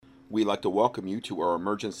We'd like to welcome you to our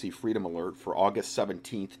emergency freedom alert for August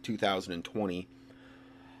 17th, 2020.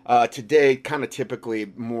 Today, kind of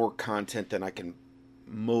typically more content than I can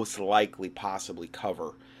most likely possibly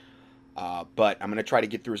cover. But I'm going to try to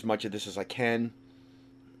get through as much of this as I can.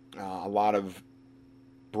 A lot of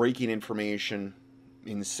breaking information,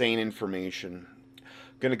 insane information.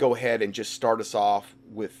 Going to go ahead and just start us off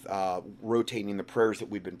with rotating the prayers that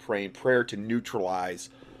we've been praying. Prayer to neutralize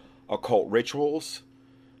occult rituals.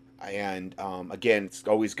 And again, it's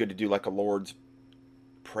always good to do like a Lord's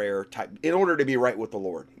Prayer type in order to be right with the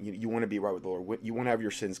Lord. You want to be right with the Lord. You want to have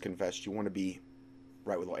your sins confessed. You want to be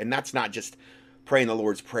right with the Lord. And that's not just praying the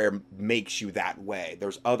Lord's Prayer makes you that way.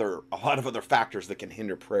 There's a lot of other factors that can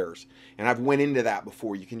hinder prayers. And I've went into that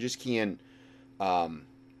before. You can just key in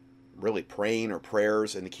really praying or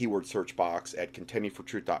prayers in the keyword search box at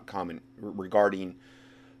contendingfortruth.com and regarding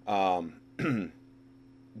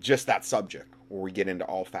just that subject, where we get into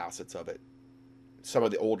all facets of it. Some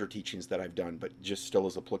of the older teachings that I've done, but just still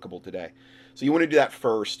as applicable today. So you want to do that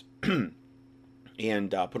first and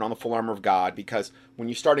put on the full armor of God, because when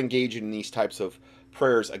you start engaging in these types of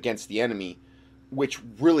prayers against the enemy, which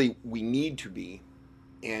really we need to be,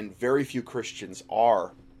 and very few Christians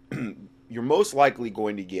are, you're most likely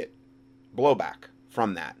going to get blowback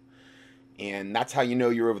from that. And that's how you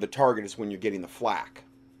know you're over the target, is when you're getting the flack.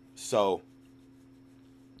 So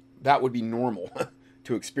that would be normal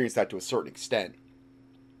to experience that to a certain extent.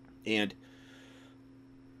 And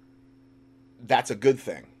that's a good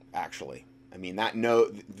thing, actually. I mean,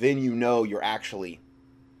 then you know you're actually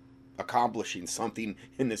accomplishing something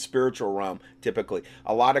in the spiritual realm, typically.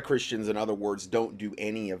 A lot of Christians, in other words, don't do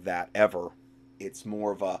any of that ever. It's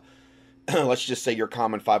more of a, let's just say, your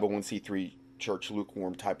common 501c3 church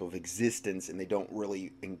lukewarm type of existence, and they don't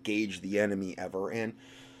really engage the enemy ever. And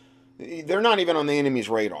they're not even on the enemy's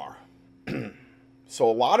radar. So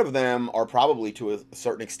a lot of them are probably, to a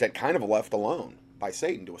certain extent, kind of left alone by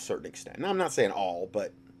Satan to a certain extent. Now, I'm not saying all,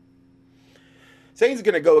 but Satan's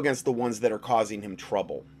going to go against the ones that are causing him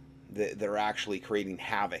trouble, that are actually creating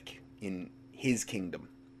havoc in his kingdom.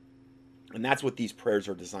 And that's what these prayers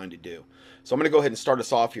are designed to do. So I'm going to go ahead and start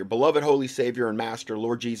us off here. Beloved, Holy Savior and Master,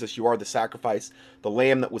 Lord Jesus, you are the sacrifice, the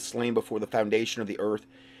Lamb that was slain before the foundation of the earth,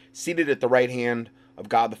 seated at the right hand of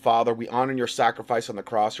God the Father. We honor your sacrifice on the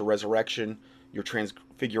cross, your resurrection, your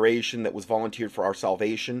transfiguration that was volunteered for our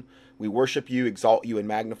salvation. We worship you, exalt you, and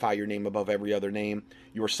magnify your name above every other name.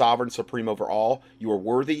 You are sovereign, supreme over all. You are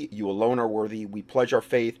worthy. You alone are worthy. We pledge our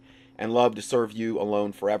faith and love to serve you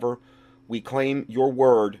alone forever. We claim your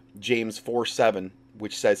word, James 4:7,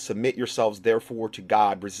 which says, submit yourselves therefore to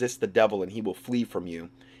God, resist the devil, and he will flee from you.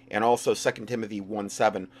 And also 2 Timothy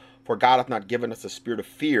 1:7, for God hath not given us a spirit of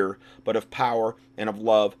fear, but of power and of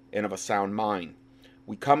love and of a sound mind.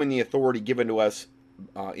 We come in the authority given to us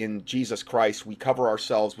in Jesus Christ. We cover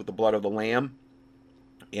ourselves with the blood of the Lamb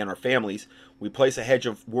and our families. We place a hedge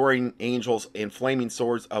of warring angels and flaming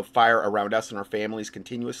swords of fire around us and our families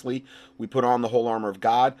continuously. We put on the whole armor of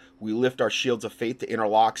God. We lift our shields of faith to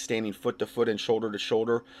interlock, standing foot to foot and shoulder to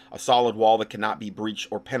shoulder, a solid wall that cannot be breached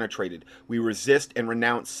or penetrated. We resist and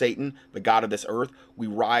renounce Satan, the god of this earth. We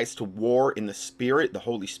rise to war in the Spirit, the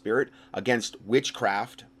Holy Spirit, against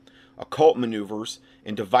witchcraft, occult maneuvers,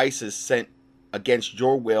 and devices sent against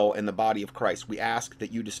your will and the body of Christ. We ask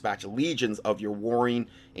that you dispatch legions of your warring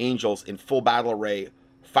angels in full battle array,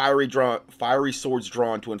 fiery swords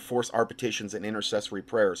drawn to enforce our petitions and intercessory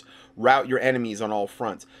prayers. Rout your enemies on all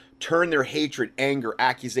fronts. Turn their hatred, anger,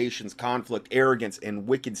 accusations, conflict, arrogance, and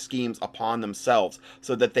wicked schemes upon themselves,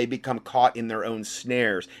 so that they become caught in their own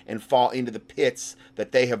snares and fall into the pits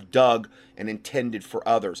that they have dug and intended for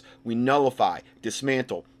others. We nullify,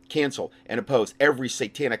 dismantle, cancel, and oppose every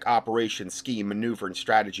satanic operation, scheme, maneuver, and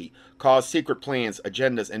strategy. Cause secret plans,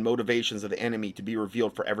 agendas, and motivations of the enemy to be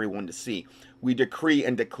revealed for everyone to see. We decree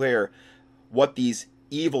and declare what these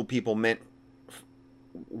evil people meant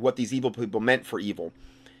for evil,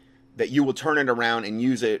 that you will turn it around and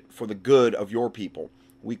use it for the good of your people.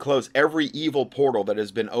 We close every evil portal that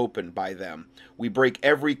has been opened by them. We break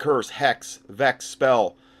every curse, hex, vex,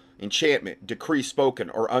 spell, enchantment, decree spoken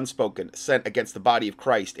or unspoken, sent against the body of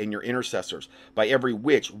Christ and your intercessors by every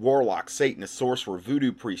witch, warlock, satanist, sorcerer,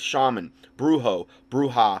 voodoo priest, shaman, brujo,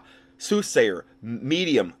 bruja, soothsayer,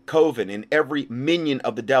 medium, coven, and every minion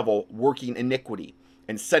of the devil working iniquity,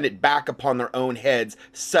 and send it back upon their own heads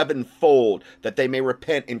sevenfold, that they may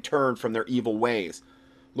repent and turn from their evil ways.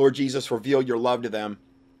 Lord Jesus, reveal your love to them.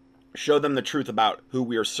 Show them the truth about who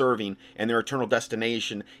we are serving and their eternal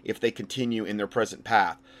destination if they continue in their present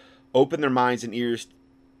path. Open their minds and ears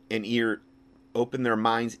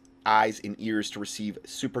eyes and ears to receive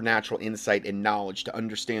supernatural insight and knowledge to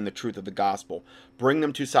understand the truth of the gospel. Bring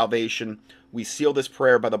them to salvation. We seal this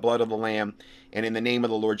prayer by the blood of the Lamb, and in the name of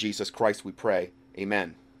the Lord Jesus Christ we pray.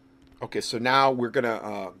 Amen. Okay, so now we're going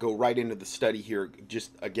to go right into the study here.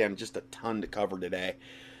 Just a ton to cover today.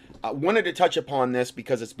 I wanted to touch upon this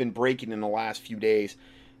because it's been breaking in the last few days.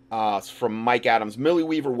 It's from Mike Adams. Millie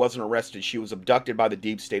Weaver wasn't arrested. She was abducted by the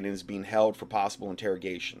deep state and is being held for possible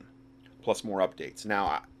interrogation. Plus more updates.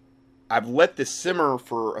 Now, I've let this simmer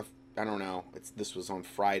for, I don't know, this was on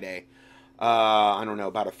Friday. I don't know,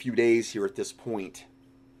 about a few days here at this point.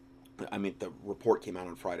 I mean, the report came out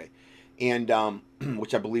on Friday. And,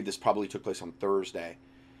 which I believe this probably took place on Thursday.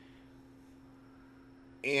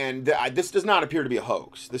 And this does not appear to be a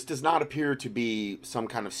hoax. This does not appear to be some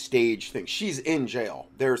kind of stage thing. She's in jail.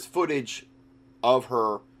 There's footage of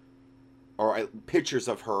her, or pictures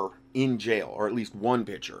of her in jail, or at least one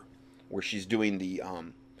picture, where she's doing the,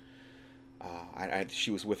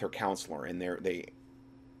 she was with her counselor, and they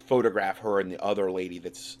photograph her and the other lady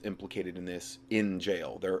that's implicated in this in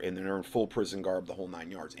jail. They're in full prison garb, the whole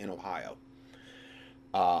 9 yards, in Ohio.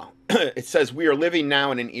 It says, we are living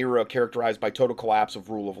now in an era characterized by total collapse of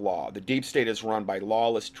rule of law. The deep state is run by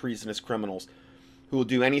lawless, treasonous criminals who will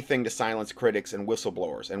do anything to silence critics and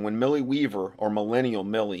whistleblowers. And when Millie Weaver, or Millennial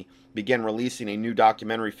Millie, began releasing a new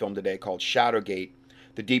documentary film today called Shadowgate,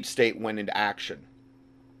 the deep state went into action.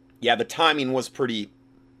 Yeah, the timing was pretty,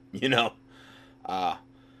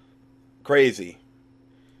 crazy.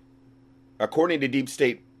 According to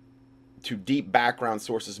deep background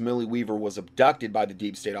sources, Millie Weaver was abducted by the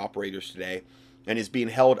deep state operators today and is being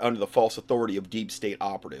held under the false authority of deep state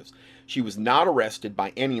operatives. She was not arrested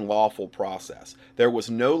by any lawful process. There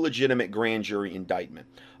was no legitimate grand jury indictment.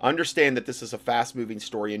 Understand that this is a fast-moving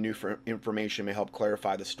story, and new information may help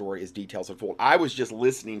clarify the story as details unfold. I was just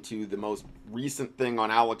listening to the most recent thing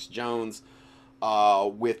on Alex Jones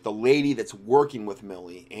with the lady that's working with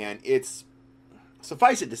Millie, and it's,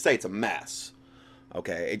 suffice it to say, it's a mess.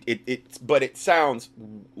 Okay, but it sounds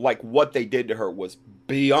like what they did to her was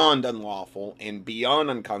beyond unlawful and beyond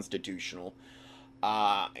unconstitutional,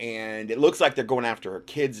 and it looks like they're going after her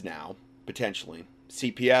kids now, potentially.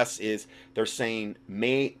 CPS they're saying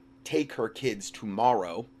may take her kids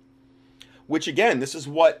tomorrow, which again, this is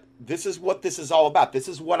what this is all about. This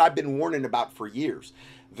is what I've been warning about for years.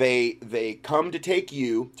 They come to take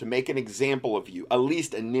you, to make an example of you, at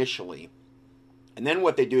least initially. And then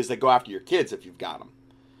what they do is they go after your kids if you've got them,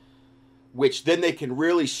 which then they can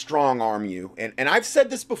really strong arm you. And I've said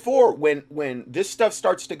this before, when this stuff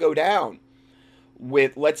starts to go down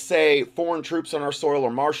with, let's say, foreign troops on our soil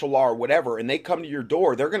or martial law or whatever, and they come to your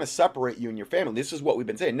door, they're going to separate you and your family. This is what we've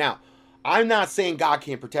been saying. Now, I'm not saying God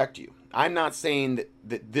can't protect you. I'm not saying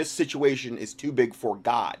that this situation is too big for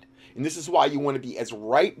God. And this is why you want to be as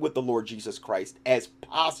right with the Lord Jesus Christ as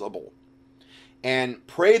possible. And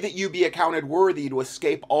pray that you be accounted worthy to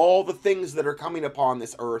escape all the things that are coming upon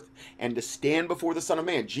this earth and to stand before the Son of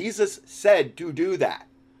Man. Jesus said to do that.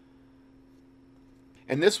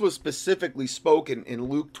 And this was specifically spoken in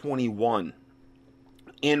Luke 21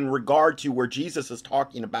 in regard to where Jesus is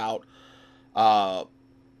talking about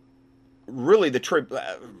really the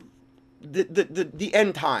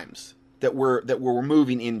end times that we're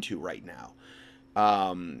moving into right now.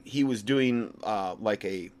 He was doing like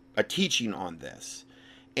a teaching on this,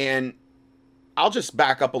 and I'll just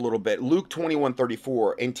back up a little bit. Luke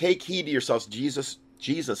 21:34, and take heed to yourselves,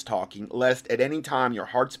 Jesus talking, lest at any time your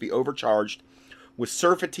hearts be overcharged with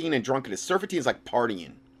surfeiting and drunkenness. Surfeiting is like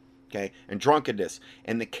partying, okay, and drunkenness,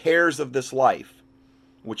 and the cares of this life,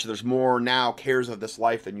 which there's more now cares of this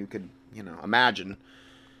life than you could, imagine,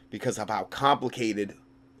 because of how complicated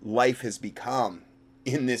life has become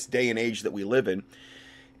in this day and age that we live in.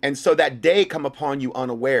 And so that day come upon you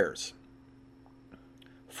unawares.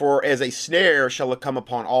 For as a snare shall it come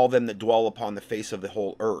upon all them that dwell upon the face of the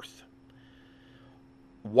whole earth.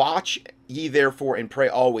 Watch ye therefore and pray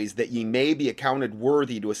always, that ye may be accounted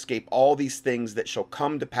worthy to escape all these things that shall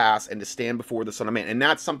come to pass and to stand before the Son of Man. And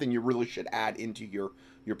that's something you really should add into your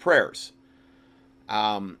prayers.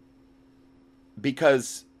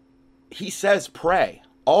 Because he says pray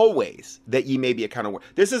always that ye may be accounted worthy.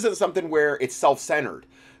 This isn't something where it's self-centered.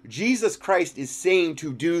 Jesus Christ is saying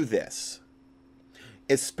to do this.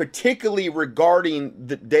 It's particularly regarding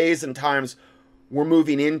the days and times we're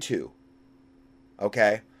moving into.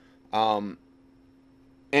 Okay? And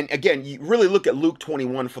again, you really look at Luke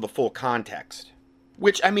 21 for the full context.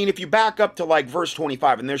 Which, I mean, if you back up to like verse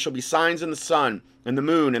 25, and there shall be signs in the sun, and the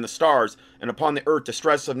moon, and the stars, and upon the earth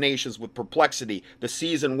distress of nations with perplexity, the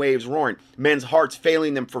seas and waves roaring, men's hearts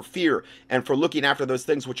failing them for fear, and for looking after those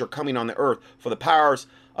things which are coming on the earth. For the powers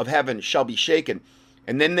of heaven shall be shaken.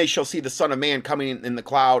 And then they shall see the Son of Man coming in the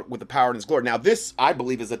cloud with the power and his glory. Now, this, I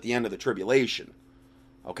believe, is at the end of the tribulation.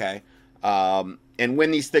 Okay? And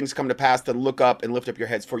when these things come to pass, then look up and lift up your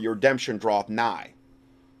heads, for your redemption draweth nigh.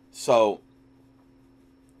 So,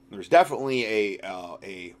 there's definitely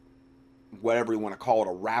a whatever you want to call it,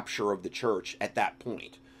 a rapture of the church at that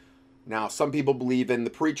point. Now, some people believe in the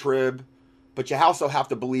pre-trib, but you also have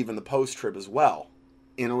to believe in the post-trib as well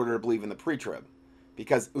in order to believe in the pre-trib.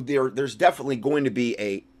 Because there's definitely going to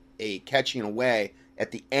be a catching away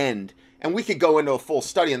at the end. And we could go into a full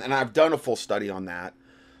study, and I've done a full study on that.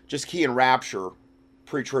 Just key and rapture,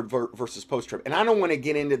 pre-trib versus post-trib. And I don't want to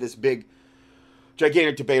get into this big,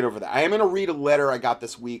 gigantic debate over that. I am going to read a letter I got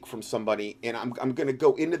this week from somebody, and I'm going to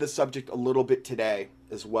go into the subject a little bit today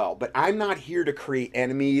as well. But I'm not here to create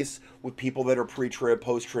enemies with people that are pre-trib,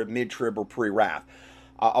 post-trib, mid-trib, or pre-wrath.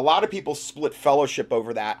 A lot of people split fellowship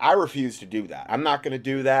over that. I refuse to do that. I'm not going to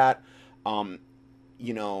do that.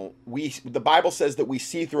 You know, the Bible says that we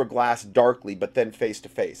see through a glass darkly, but then face to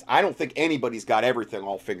face. I don't think anybody's got everything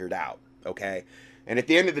all figured out, okay? And at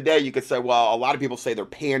the end of the day, you could say, well, a lot of people say they're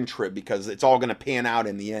pan-trib because it's all going to pan out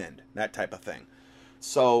in the end, that type of thing.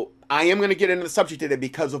 So I am going to get into the subject today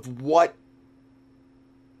because of what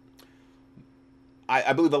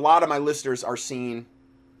I believe a lot of my listeners are seeing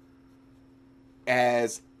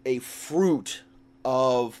as a fruit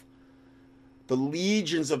of the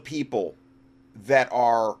legions of people that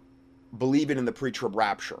are believing in the pre-trib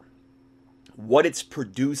rapture, what it's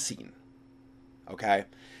producing, okay?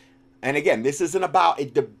 And again, this isn't about a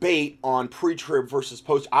debate on pre-trib versus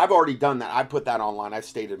post. I've already done that. I put that online. I've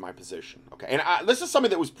stated my position, okay? And this is something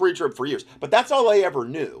that was pre-trib for years, but that's all I ever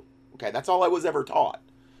knew, okay? That's all I was ever taught,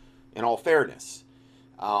 in all fairness.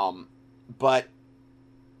 But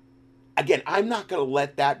again, I'm not going to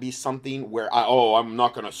let that be something where I'm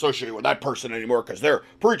not going to associate with that person anymore because they're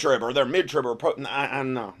pre-trib or they're mid-trib or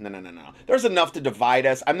no. There's enough to divide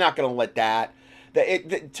us. I'm not going to let that.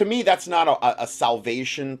 To me, that's not a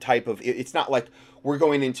salvation type of. It's not like we're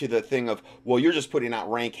going into the thing of, well, you're just putting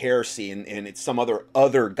out rank heresy and it's some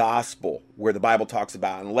other gospel where the Bible talks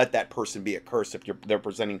about, and let that person be accursed if they're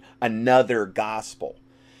presenting another gospel.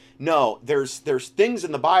 No, there's things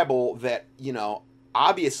in the Bible that, you know,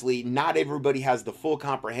 obviously not everybody has the full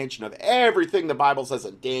comprehension of everything the Bible says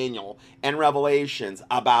in Daniel and Revelations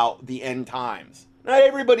about the end times. Not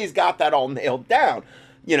everybody's got that all nailed down,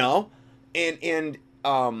 you know, and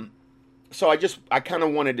so I kind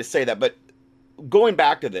of wanted to say that. But going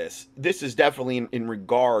back to this is definitely in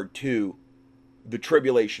regard to the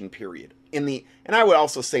tribulation period and I would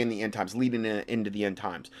also say in the end times, leading into the end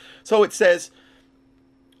times. So it says,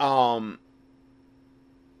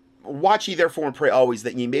 watch ye therefore and pray always,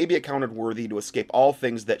 that ye may be accounted worthy to escape all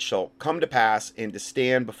things that shall come to pass, and to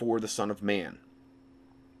stand before the Son of Man.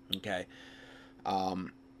 Okay.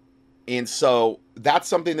 And so that's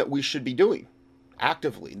something that we should be doing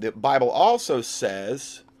actively. The Bible also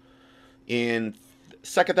says in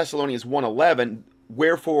 2 Thessalonians 1:11,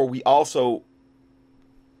 wherefore we also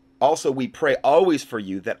we pray always for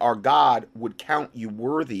you, that our God would count you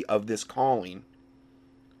worthy of this calling,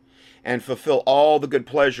 and fulfill all the good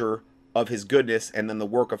pleasure of his goodness, and then the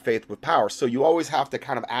work of faith with power. So you always have to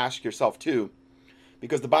kind of ask yourself too,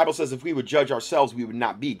 because the Bible says if we would judge ourselves, we would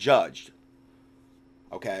not be judged.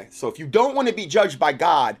 Okay? So if you don't want to be judged by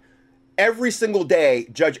God, every single day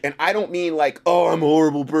judge, and I don't mean like, oh, I'm a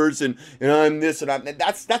horrible person, and I'm this, and I'm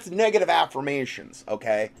that's negative affirmations,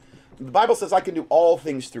 okay? The Bible says I can do all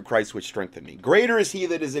things through Christ which strengthen me. Greater is he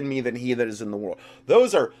that is in me than he that is in the world.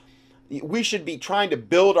 We should be trying to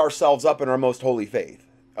build ourselves up in our most holy faith,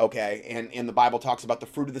 okay? And the Bible talks about the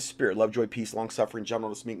fruit of the Spirit: love, joy, peace, long-suffering,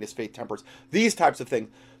 gentleness, meekness, faith, temperance, these types of things.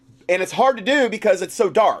 And it's hard to do because it's so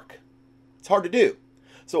dark. It's hard to do.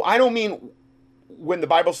 So I don't mean when the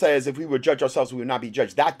Bible says if we would judge ourselves, we would not be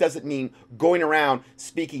judged. That doesn't mean going around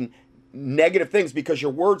speaking negative things, because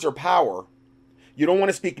your words are power. You don't want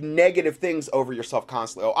to speak negative things over yourself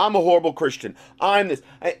constantly. Oh, I'm a horrible Christian. I'm this.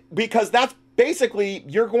 Because that's basically,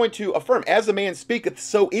 you're going to affirm, as a man speaketh,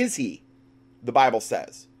 so is he, the Bible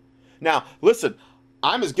says. Now, listen,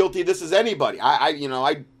 I'm as guilty of this as anybody. I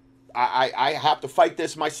have to fight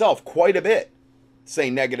this myself quite a bit,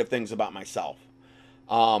 saying negative things about myself.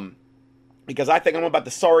 Because I think I'm about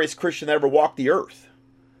the sorriest Christian that ever walked the earth.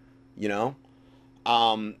 You know?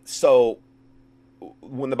 So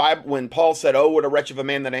when Paul said, oh, what a wretch of a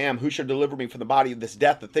man that I am, who should deliver me from the body of this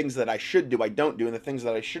death? The things that I should do, I don't do, and the things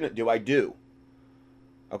that I shouldn't do, I do.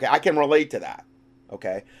 Okay, I can relate to that.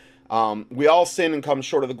 Okay, we all sin and come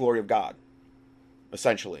short of the glory of God,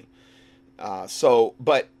 essentially.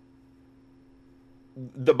 But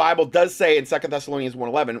the Bible does say in 2 Thessalonians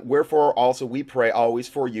 1:11, wherefore also we pray always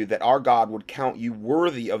for you that our God would count you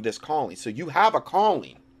worthy of this calling. So you have a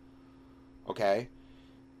calling, okay?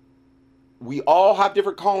 We all have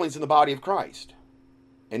different callings in the body of Christ,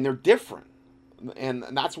 and they're different. And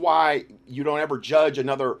that's why you don't ever judge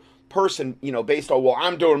another person, based on, well,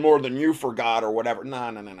 I'm doing more than you for God or whatever.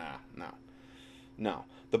 No.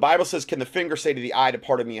 The Bible says, can the finger say to the eye,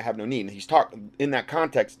 depart of me, I have no need? And he's talking, in that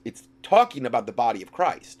context, it's talking about the body of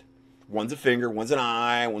Christ. One's a finger, one's an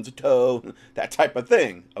eye, one's a toe, that type of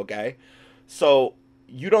thing, okay? So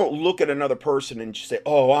you don't look at another person and just say,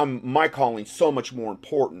 oh, my calling's so much more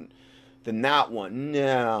important than that one.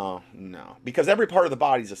 No. Because every part of the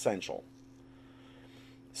body is essential.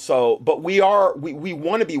 So, but we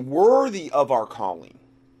want to be worthy of our calling,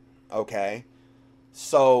 okay?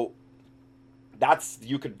 So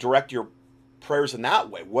you could direct your prayers in that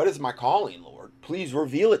way. What is my calling, Lord? Please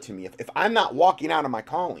reveal it to me. If I'm not walking out of my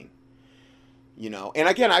calling, and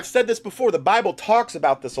again, I've said this before, the Bible talks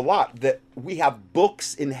about this a lot, that we have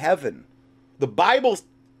books in heaven. The Bible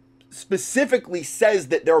specifically says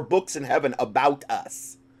that there are books in heaven about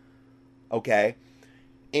us, okay?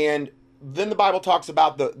 And then the Bible talks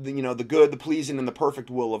about the good, the pleasing, and the perfect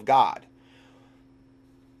will of God.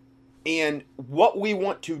 And what we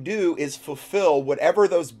want to do is fulfill whatever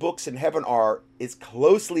those books in heaven are as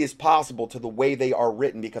closely as possible to the way they are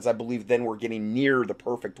written, because I believe then we're getting near the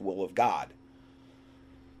perfect will of God.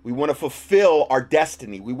 We want to fulfill our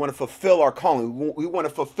destiny. We want to fulfill our calling. We want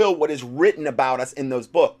to fulfill what is written about us in those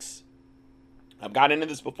books. I've gotten into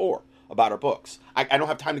this before about our books. I don't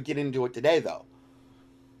have time to get into it today, though.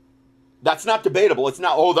 That's not debatable. It's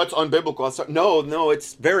not, oh, that's unbiblical. No,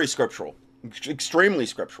 it's very scriptural. Extremely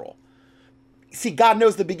scriptural. See, God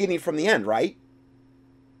knows the beginning from the end, right?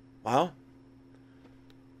 Well,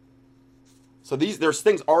 so there's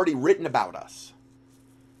things already written about us.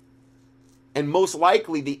 And most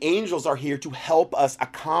likely the angels are here to help us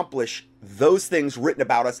accomplish those things written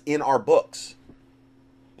about us in our books.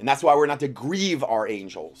 And that's why we're not to grieve our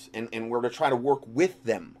angels, and we're to try to work with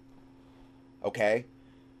them. Okay?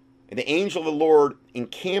 And the angel of the Lord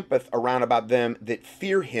encampeth around about them that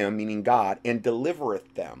fear him, meaning God, and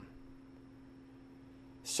delivereth them.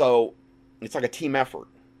 So it's like a team effort.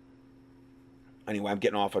 Anyway, I'm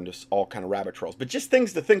getting off on just all kind of rabbit trails, but just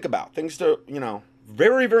things to think about, things to,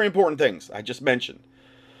 very, very important things I just mentioned.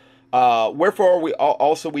 Wherefore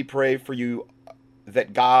we pray for you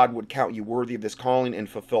that God would count you worthy of this calling and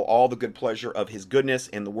fulfill all the good pleasure of his goodness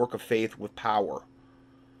and the work of faith with power.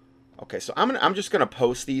 Okay, so I'm just gonna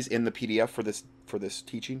post these in the PDF for this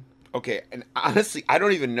teaching. Okay, and honestly, I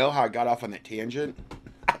don't even know how I got off on that tangent.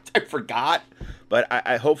 I forgot, but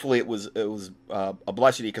I hopefully it was a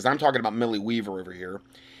blessing to you, because I'm talking about Millie Weaver over here,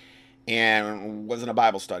 and it wasn't a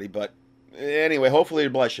Bible study. But anyway, hopefully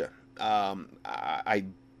it bless you. I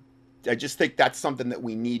just think that's something that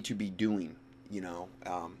we need to be doing.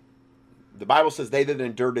 The Bible says, "They that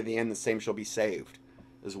endure to the end, the same shall be saved,"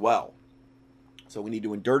 as well. So we need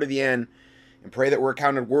to endure to the end and pray that we're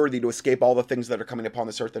accounted worthy to escape all the things that are coming upon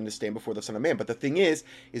this earth and to stand before the Son of Man. But the thing is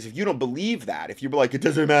if you don't believe that, if you're like, it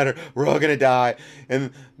doesn't matter, we're all going to die,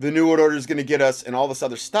 and the New World Order is going to get us, and all this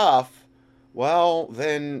other stuff, well,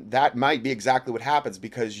 then that might be exactly what happens,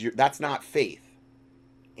 because that's not faith.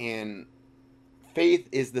 And faith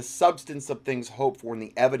is the substance of things hoped for and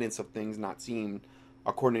the evidence of things not seen,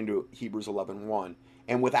 according to Hebrews 11:1.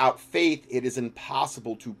 And without faith, it is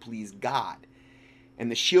impossible to please God. And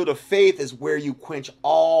the shield of faith is where you quench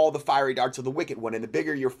all the fiery darts of the wicked one. And the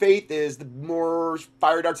bigger your faith is, the more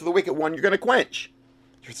fiery darts of the wicked one you're going to quench.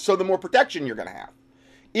 So the more protection you're going to have.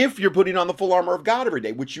 If you're putting on the full armor of God every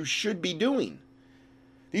day, which you should be doing.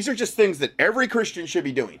 These are just things that every Christian should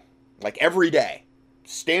be doing. Like every day.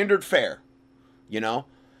 Standard fare. And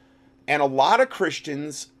a lot of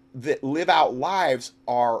Christians that live out lives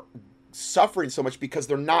are suffering so much because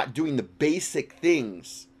they're not doing the basic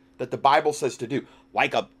things that the Bible says to do,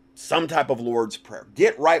 like some type of Lord's Prayer.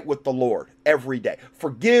 Get right with the Lord every day.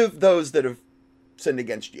 Forgive those that have sinned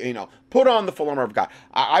against you. Put on the full armor of God.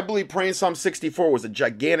 I believe praying Psalm 64 was a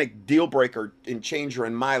gigantic deal breaker and changer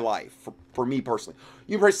in my life, for me personally.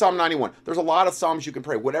 You can pray Psalm 91. There's a lot of Psalms you can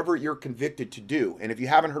pray, whatever you're convicted to do. And if you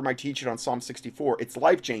haven't heard my teaching on Psalm 64, it's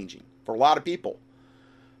life-changing for a lot of people.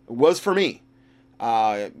 It was for me.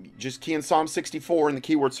 Just key in Psalm 64 in the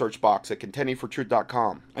keyword search box at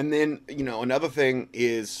contendingfortruth.com. And then, another thing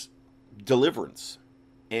is deliverance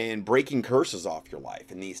and breaking curses off your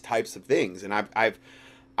life and these types of things. And I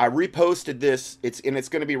reposted this. It's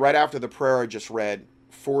going to be right after the prayer I just read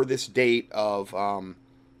for this date of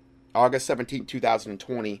August 17,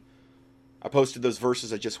 2020. I posted those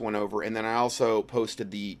verses I just went over, and then I also posted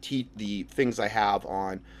the things I have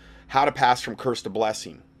on how to pass from curse to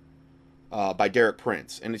blessing by Derek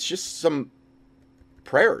Prince, and it's just some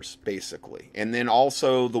prayers basically, and then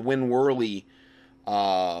also the Win Worley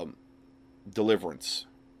deliverance,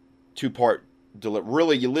 2-part.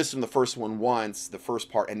 Really, you listen to the first one once, the first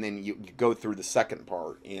part, and then you go through the second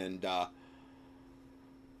part, and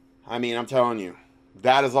I mean, I'm telling you,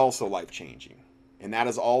 that is also life changing, and that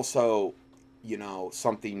is also, you know,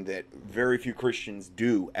 something that very few Christians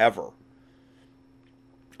do ever.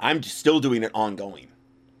 I'm still doing it ongoing.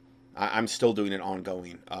 I'm still doing it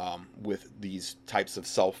ongoing with these types of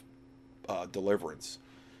self deliverance,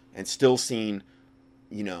 and still seeing,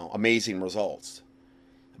 you know, amazing results.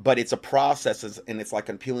 But it's a process, and it's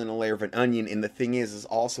like peeling a layer of an onion. And the thing is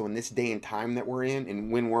also in this day and time that we're in,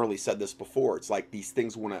 and Win Worley said this before, it's like these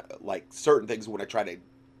things want to, like certain things want to try to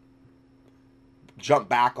jump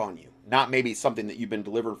back on you. Not maybe something that you've been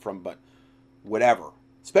delivered from, but whatever.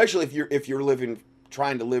 Especially if you're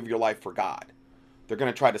trying to live your life for God. They're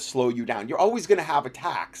going to try to slow you down. You're always going to have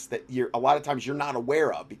attacks that a lot of times you're not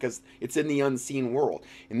aware of because it's in the unseen world.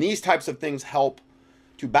 And these types of things help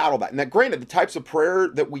to battle that. And that, granted, the types of prayer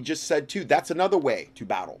that we just said too, that's another way to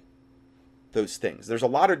battle those things. There's a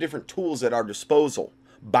lot of different tools at our disposal.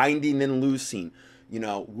 Binding and loosing, you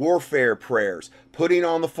know, warfare prayers, putting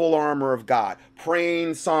on the full armor of God,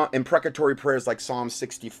 praying imprecatory prayers like Psalm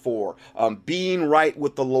 64, being right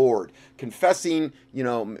with the Lord, confessing, you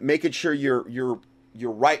know, making sure you're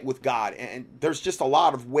right with God. And there's just a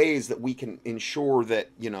lot of ways that we can ensure that,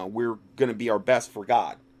 you know, we're going to be our best for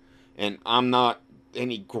God. And I'm not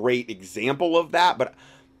any great example of that, but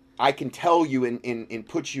I can tell you and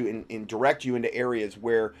put you and direct you into areas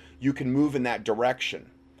where you can move in that direction.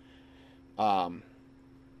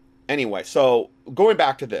 Anyway, so going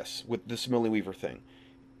back to this with this Millie Weaver thing.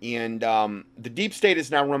 And the deep state is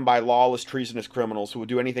now run by lawless, treasonous criminals who will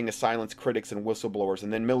do anything to silence critics and whistleblowers.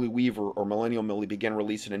 And then Millie Weaver, or Millennial Millie, began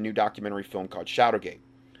releasing a new documentary film called Shadowgate.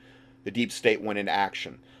 The deep state went into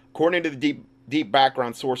action. According to the deep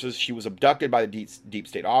background sources, she was abducted by the deep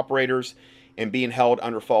state operators and being held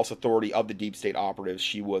under false authority of the deep state operatives.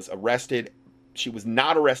 She was arrested. She was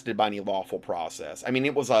not arrested by any lawful process. I mean,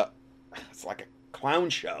 it's like a clown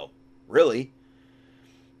show, really.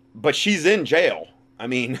 But she's in jail. I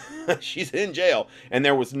mean, she's in jail, and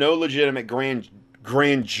there was no legitimate grand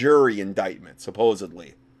jury indictment,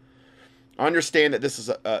 supposedly. I understand that this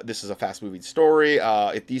is a fast-moving story.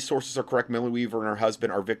 If these sources are correct, Millie Weaver and her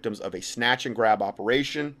husband are victims of a snatch and grab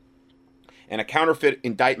operation, and a counterfeit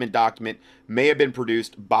indictment document may have been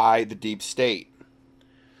produced by the deep state.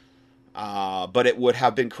 But it would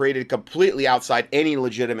have been created completely outside any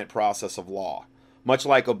legitimate process of law, much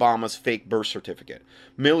like Obama's fake birth certificate.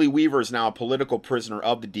 Millie Weaver is now a political prisoner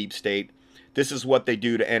of the deep state. This is what they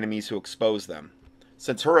do to enemies who expose them.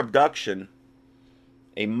 Since her abduction,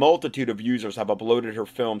 a multitude of users have uploaded her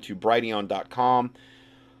film to Brighteon.com.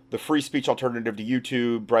 The free speech alternative to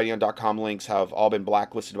YouTube, Brighteon.com links have all been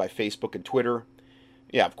blacklisted by Facebook and Twitter.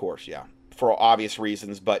 Yeah, of course, yeah. For obvious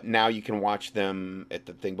reasons, but now you can watch them at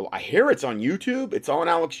the thing below. I hear it's on YouTube. It's on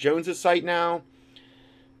Alex Jones's site now.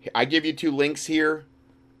 I give you 2 links here.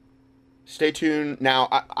 Stay tuned. Now,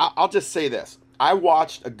 I'll just say this. I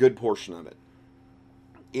watched a good portion of it.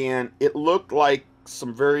 And it looked like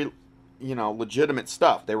some very, you know, legitimate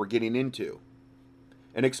stuff they were getting into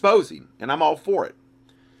and exposing. And I'm all for it.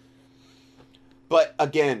 But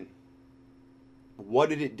again, what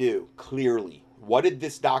did it do? Clearly. What did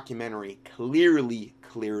this documentary clearly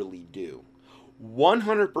do?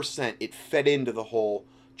 100% it fed into the whole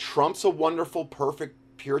Trump's a wonderful, perfect,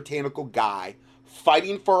 puritanical guy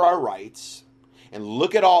fighting for our rights, and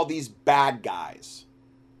look at all these bad guys,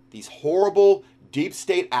 these horrible deep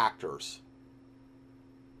state actors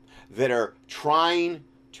that are trying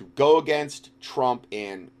to go against Trump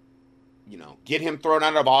and, you know, get him thrown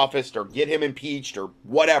out of office or get him impeached or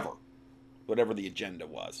whatever the agenda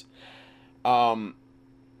was.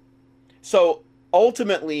 So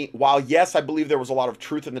ultimately, while yes, I believe there was a lot of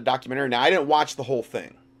truth in the documentary. Now, I didn't watch the whole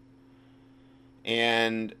thing.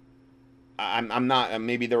 And I'm not,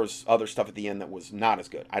 maybe there was other stuff at the end that was not as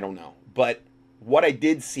good. I don't know. But what I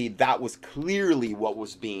did see, that was clearly what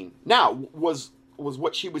was being, now, was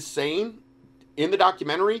what she was saying in the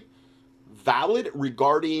documentary valid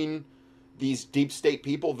regarding these deep state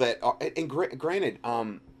people that are, and granted,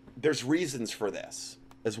 there's reasons for this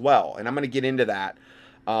as well. And I'm going to get into that.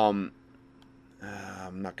 I'm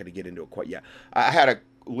not going to get into it quite yet. I had a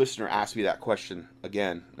listener asked me that question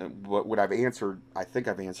again. What I've answered, I think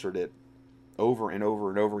I've answered it over and over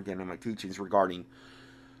and over again in my teachings regarding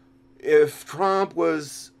if Trump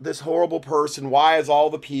was this horrible person, why is all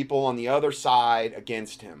the people on the other side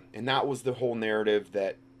against him? And that was the whole narrative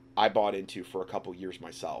that I bought into for a couple years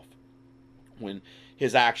myself, when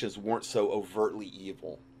his actions weren't so overtly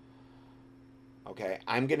evil. Okay,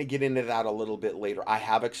 I'm going to get into that a little bit later. I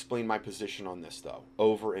have explained my position on this, though,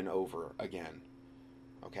 over and over again.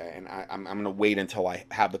 Okay, and I'm going to wait until I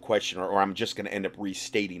have the question, or I'm just going to end up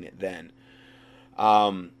restating it then.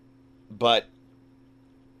 But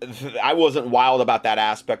I wasn't wild about that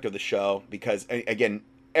aspect of the show because, again,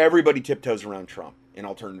 everybody tiptoes around Trump in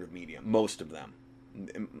alternative media. Most of them.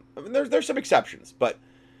 I mean, there's some exceptions, but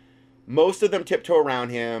most of them tiptoe around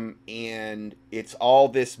him, and it's all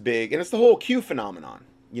this big, and it's the whole Q phenomenon.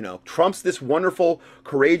 You know, Trump's this wonderful,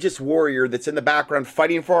 courageous warrior that's in the background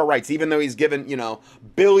fighting for our rights, even though he's given,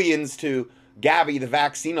 billions to Gavi, the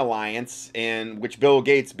Vaccine Alliance, and which Bill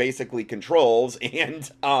Gates basically controls, and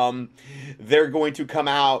they're going to come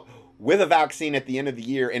out with a vaccine at the end of the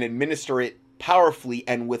year and administer it powerfully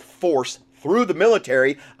and with force through the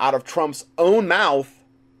military out of Trump's own mouth.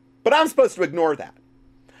 But I'm supposed to ignore that.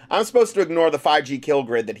 I'm supposed to ignore the 5G kill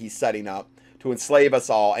grid that he's setting up to enslave us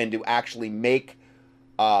all and to actually make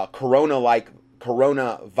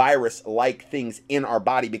coronavirus-like things in our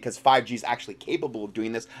body, because 5G is actually capable of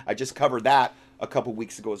doing this. I just covered that a couple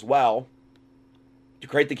weeks ago as well. To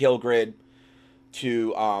create the kill grid,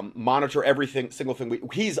 to monitor everything, single thing.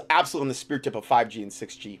 He's absolutely on the spear tip of 5G and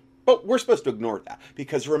 6G. But we're supposed to ignore that,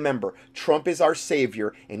 because remember, Trump is our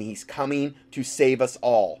savior, and he's coming to save us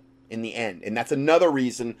all in the end. And that's another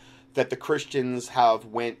reason that the Christians have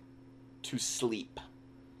went to sleep.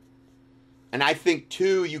 And I think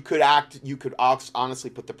too, you could honestly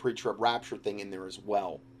put the pre-trib rapture thing in there as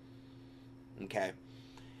well. Okay.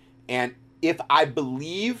 And if I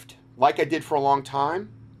believed, like I did for a long time,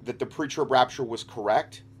 that the pre-trib rapture was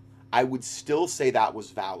correct, I would still say that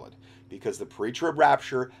was valid, because the pre-trib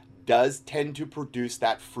rapture does tend to produce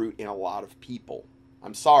that fruit in a lot of people.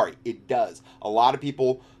 I'm sorry, it does. A lot of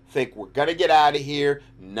people think we're going to get out of here,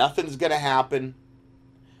 nothing's going to happen,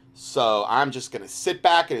 so I'm just going to sit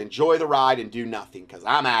back and enjoy the ride and do nothing because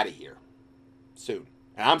I'm out of here soon.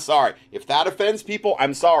 And I'm sorry. If that offends people,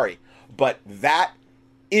 I'm sorry. But that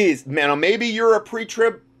is, man, maybe you're a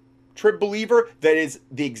pre-trib believer that is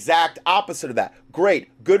the exact opposite of that. Great.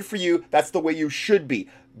 Good for you. That's the way you should be.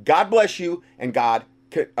 God bless you, and God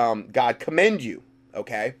commend you.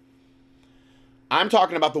 Okay? I'm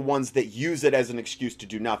talking about the ones that use it as an excuse to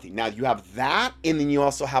do nothing. Now, you have that, and then you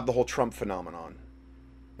also have the whole Trump phenomenon,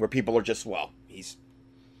 where people are just, well, he's,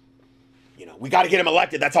 we got to get him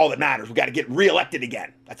elected. That's all that matters. We got to get reelected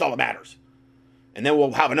again. That's all that matters. And then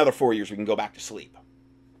we'll have another 4 years we can go back to sleep.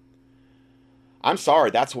 I'm sorry,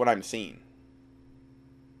 that's what I'm seeing.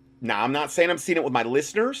 Now, I'm not saying I'm seeing it with my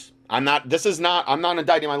listeners. I'm not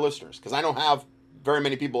indicting my listeners, because I don't have very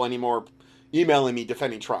many people anymore emailing me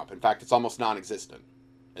defending Trump. In fact, it's almost non-existent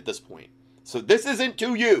at this point. So this isn't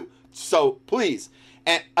to you. So please,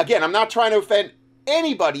 and again, I'm not trying to offend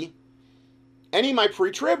anybody, any of my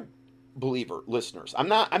pre-trib believer listeners. I'm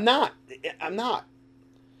not.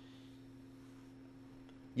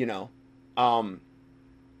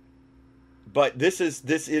 But this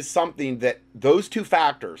is something that those two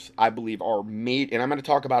factors, I believe, are made, and I'm going to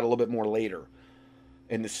talk about it a little bit more later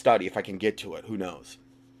in the study if I can get to it. Who knows?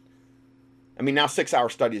 I mean, now 6-hour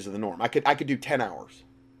studies are the norm. I could do 10 hours,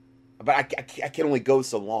 but I can only go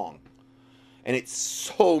so long. And it's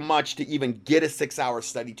so much to even get a 6-hour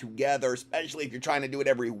study together, especially if you're trying to do it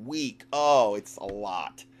every week. Oh, it's a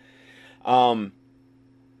lot.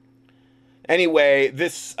 Anyway,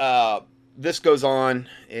 this goes on,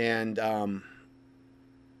 and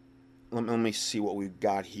let me see what we've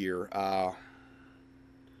got here.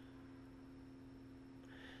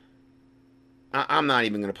 I'm not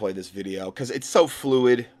even going to play this video because it's so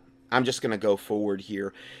fluid. I'm just going to go forward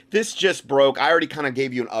here. This just broke. I already kind of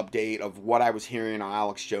gave you an update of what I was hearing on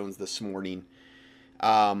Alex Jones this morning.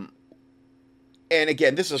 And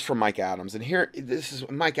again, this is from Mike Adams. And here,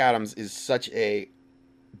 Mike Adams is such a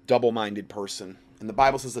double-minded person. And the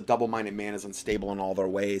Bible says a double-minded man is unstable in all their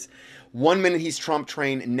ways. One minute he's Trump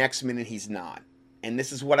trained, next minute he's not. And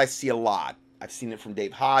this is what I see a lot. I've seen it from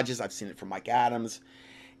Dave Hodges. I've seen it from Mike Adams.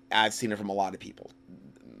 I've seen it from a lot of people.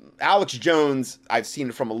 Alex Jones, I've seen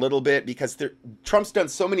it from a little bit because Trump's done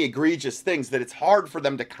so many egregious things that it's hard for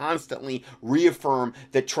them to constantly reaffirm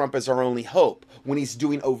that Trump is our only hope when he's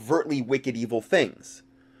doing overtly wicked, evil things.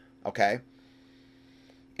 Okay?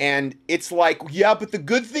 And it's like, yeah, but the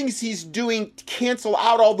good things he's doing cancel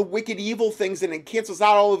out all the wicked, evil things, and it cancels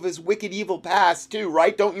out all of his wicked, evil past too,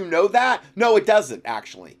 right? Don't you know that? No, it doesn't,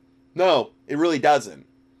 actually. No, it really doesn't.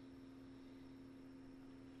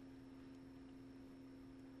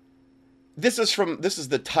 this is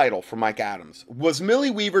the title from Mike Adams. Was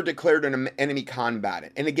Millie Weaver declared an enemy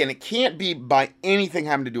combatant? And again, it can't be by anything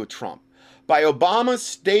having to do with Trump. By Obama's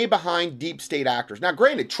stay behind deep state actors. Now,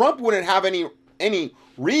 granted, Trump wouldn't have any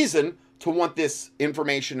reason to want this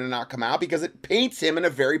information to not come out because it paints him in a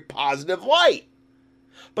very positive light.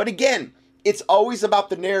 But again, it's always about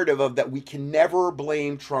the narrative of that we can never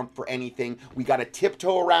blame Trump for anything. We got to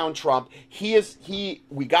tiptoe around Trump.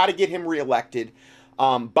 We got to get him reelected.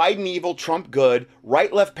 Biden evil, Trump good,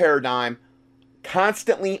 right-left paradigm,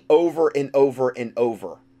 constantly over and over and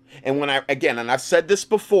over. And and I've said this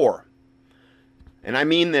before, and I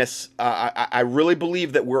mean this, I really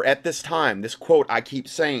believe that we're at this time, this quote I keep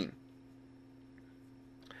saying,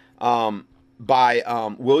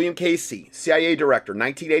 by William Casey, CIA director,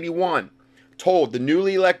 1981, told the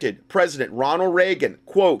newly elected President Ronald Reagan,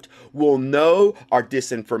 quote, "We'll know our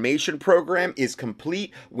disinformation program is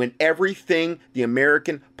complete when everything the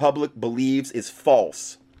American public believes is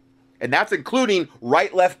false." And that's including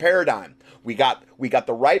right-left paradigm. We got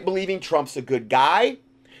the right believing Trump's a good guy,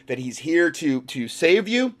 that he's here to save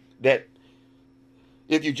you, that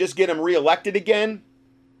if you just get him reelected again,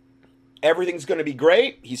 everything's going to be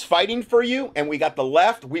great. He's fighting for you. And we got the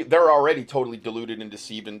left. They're already totally deluded and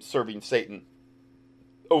deceived and serving Satan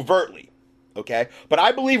overtly. Okay? But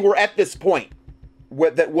I believe we're at this point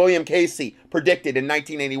that William Casey predicted in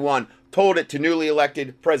 1981, told it to newly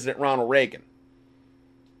elected President Ronald Reagan.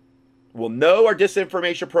 We'll know our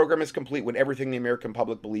disinformation program is complete when everything the American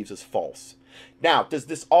public believes is false. Now, does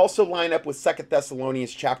this also line up with 2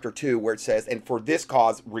 Thessalonians chapter 2, where it says, and for this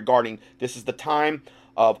cause, regarding this is the time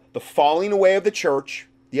of the falling away of the church,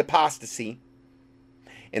 the apostasy,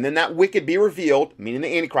 and then that wicked be revealed, meaning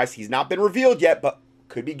the Antichrist. He's not been revealed yet, but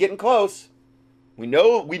could be getting close. We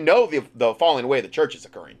know the falling away of the church is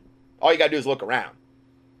occurring. All you got to do is look around.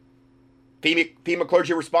 FEMA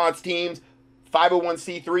clergy response teams,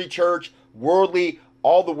 501c3 church,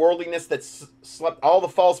 all the worldliness that's slept, all the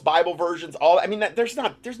false Bible versions, there's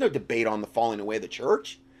no debate on the falling away of the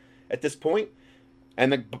church at this point.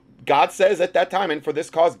 And God says at that time, and for this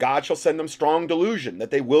cause, God shall send them strong delusion,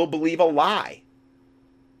 that they will believe a lie.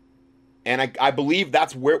 And I believe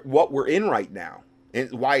that's what we're in right now. And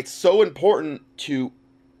why it's so important to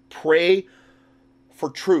pray for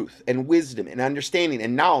truth and wisdom and understanding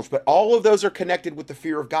and knowledge. But all of those are connected with the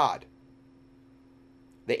fear of God.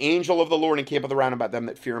 The angel of the Lord encampeth around about them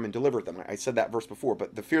that fear him and delivereth them. I said that verse before.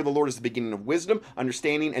 But the fear of the Lord is the beginning of wisdom,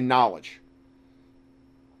 understanding, and knowledge.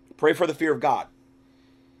 Pray for the fear of God.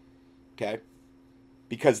 Okay?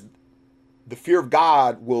 Because the fear of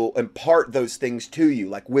God will impart those things to you,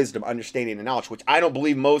 like wisdom, understanding, and knowledge, which I don't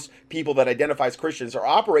believe most people that identify as Christians are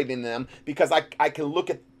operating in them, because I can look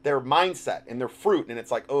at their mindset and their fruit, and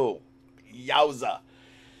it's like, oh, yowza.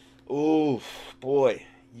 Oh, boy,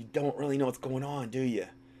 you don't really know what's going on, do you?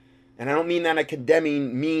 And I don't mean that in a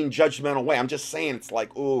condemning, mean, judgmental way. I'm just saying it's like,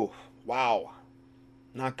 oh, wow,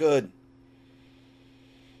 not good.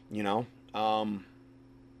 You know?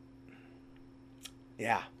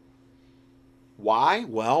 Yeah. Why?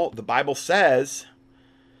 Well, the Bible says,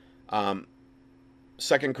 2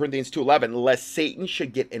 Corinthians 2:11, lest Satan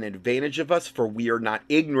should get an advantage of us, for we are not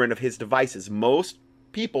ignorant of his devices. Most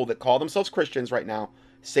people that call themselves Christians right now,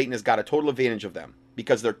 Satan has got a total advantage of them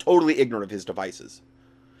because they're totally ignorant of his devices.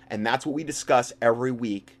 And that's what we discuss every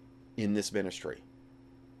week in this ministry.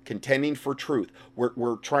 Contending for truth.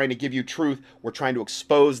 We're trying to give you truth. We're trying to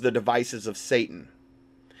expose the devices of Satan.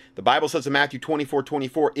 The Bible says in Matthew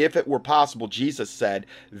 24:24, if it were possible, Jesus said,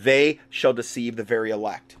 they shall deceive the very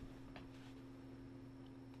elect.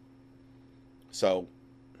 So,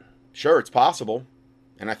 sure, it's possible.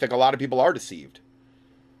 And I think a lot of people are deceived.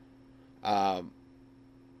 You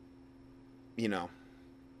know.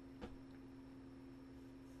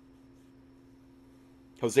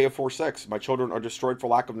 Hosea 4:6, my children are destroyed for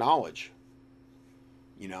lack of knowledge.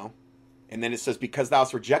 You know. And then it says, because thou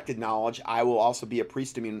hast rejected knowledge, I will also be a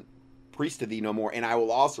priest to thee no more, and I will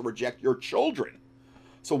also reject your children.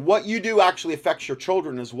 So what you do actually affects your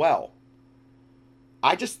children as well.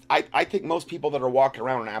 I think most people that are walking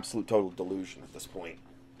around in absolute total delusion at this point.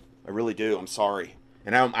 I really do. I'm sorry.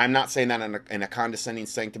 And I'm not saying that in a condescending,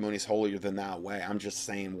 sanctimonious, holier than thou way. I'm just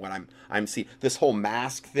saying what I'm seeing. This whole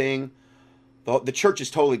mask thing, the church is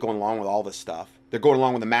totally going along with all this stuff. They're going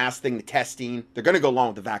along with the mask thing, the testing. They're going to go along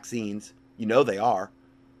with the vaccines. You know they are.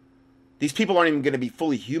 These people aren't even going to be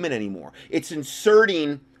fully human anymore. It's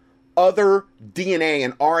inserting other DNA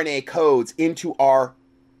and RNA codes into our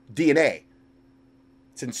DNA.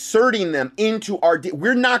 It's inserting them into our DNA.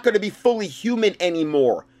 We're not going to be fully human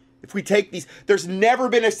anymore. If we take these, there's never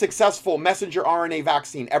been a successful messenger RNA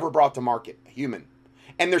vaccine ever brought to market, human.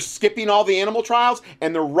 And they're skipping all the animal trials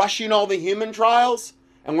and they're rushing all the human trials.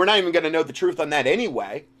 And we're not even going to know the truth on that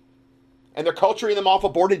anyway. And they're culturing them off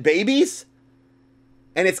aborted babies.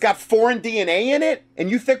 And it's got foreign DNA in it.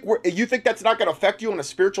 And you think that's not going to affect you on a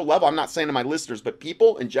spiritual level? I'm not saying to my listeners, but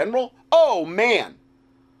people in general. Oh, man.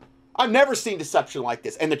 I've never seen deception like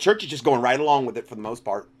this. And the church is just going right along with it for the most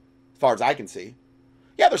part, as far as I can see.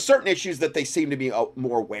 Yeah, there's certain issues that they seem to be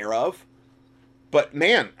more aware of. But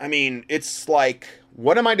man, I mean, it's like,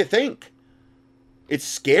 what am I to think? It's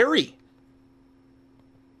scary.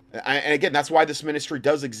 And again, that's why this ministry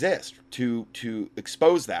does exist, to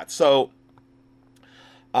expose that. So,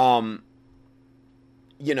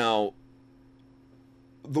 you know,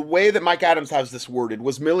 the way that Mike Adams has this worded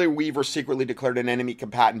was Millie Weaver secretly declared an enemy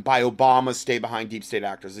combatant by Obama's stay behind deep state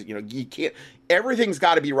actors. You know, you can't, everything's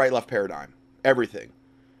got to be right left paradigm. Everything.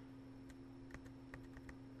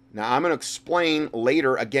 Now, I'm going to explain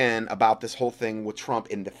later again about this whole thing with Trump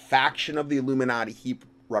and the faction of the Illuminati he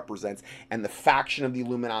represents and the faction of the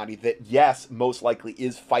Illuminati that, yes, most likely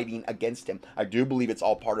is fighting against him. I do believe it's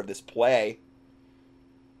all part of this play,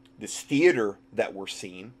 this theater that we're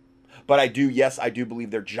seeing. But I do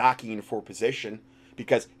believe they're jockeying for position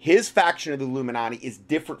because his faction of the Illuminati is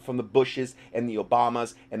different from the Bushes and the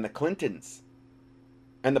Obamas and the Clintons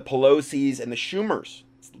and the Pelosi's and the Schumers.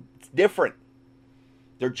 It's different.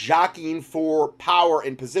 They're jockeying for power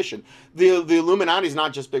and position. The Illuminati is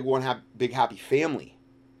not just big happy family.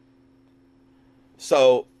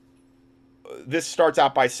 So this starts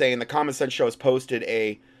out by saying the Common Sense Show has posted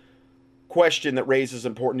a question that raises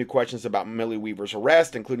important new questions about Millie Weaver's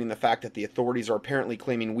arrest, including the fact that the authorities are apparently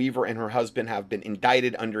claiming Weaver and her husband have been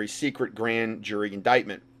indicted under a secret grand jury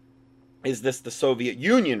indictment. Is this the Soviet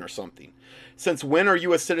Union or something? Since when are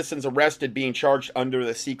U.S. citizens arrested being charged under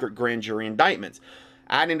the secret grand jury indictments?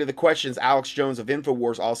 Adding to the questions, Alex Jones of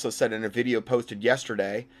InfoWars also said in a video posted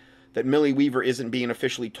yesterday that Millie Weaver isn't being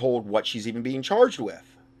officially told what she's even being charged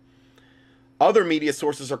with. Other media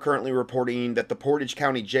sources are currently reporting that the Portage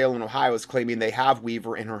County Jail in Ohio is claiming they have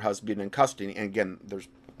Weaver and her husband in custody. And again, there's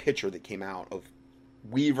a picture that came out of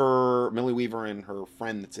Millie Weaver and her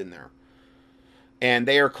friend that's in there. And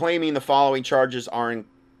they are claiming the following charges are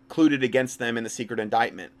included against them in the secret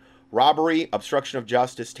indictment: robbery, obstruction of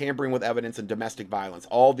justice, tampering with evidence, and domestic violence.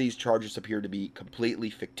 All these charges appear to be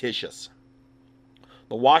completely fictitious.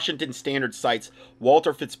 The Washington Standard cites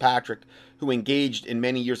Walter Fitzpatrick, who engaged in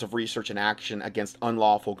many years of research and action against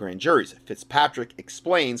unlawful grand juries. Fitzpatrick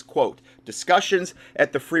explains, quote, discussions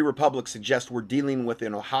at the Free Republic suggest we're dealing with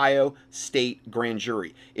an Ohio state grand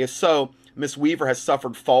jury. If so, Miss Weaver has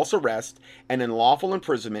suffered false arrest and unlawful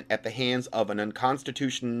imprisonment at the hands of an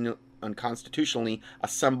unconstitutionally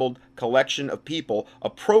assembled collection of people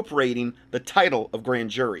appropriating the title of grand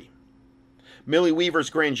jury. Millie Weaver's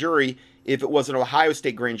grand jury, if it was an Ohio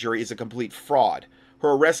state grand jury, is a complete fraud.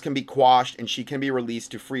 Her arrest can be quashed and she can be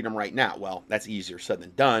released to freedom right now. Well, that's easier said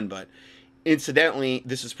than done, but incidentally,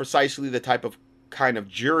 this is precisely the type of kind of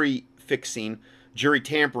jury fixing, jury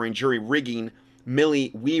tampering, jury rigging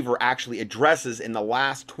Millie Weaver actually addresses in the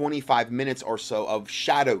last 25 minutes or so of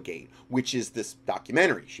Shadowgate, which is this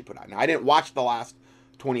documentary she put out. Now, I didn't watch the last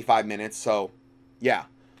 25 minutes, so yeah.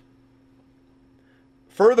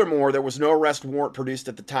 Furthermore, there was no arrest warrant produced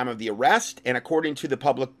at the time of the arrest, and according to the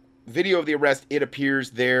public video of the arrest, it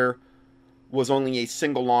appears there was only a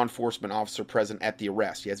single law enforcement officer present at the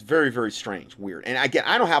arrest. Yeah, it's very, very strange, weird. And again,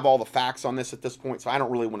 I don't have all the facts on this at this point, so I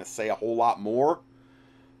don't really want to say a whole lot more.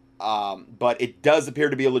 But it does appear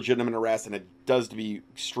to be a legitimate arrest, and it does to be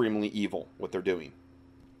extremely evil what they're doing.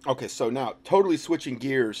 Okay, so now, totally switching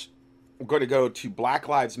gears, we're going to go to Black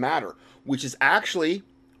Lives Matter, which is actually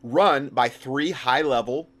run by 3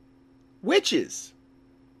 high-level witches.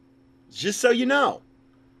 Just so you know.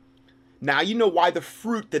 Now you know why the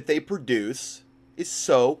fruit that they produce is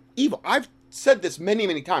so evil. I've said this many,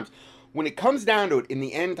 many times. When it comes down to it, in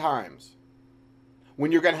the end times,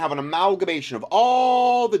 when you're going to have an amalgamation of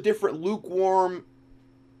all the different lukewarm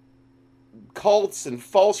cults and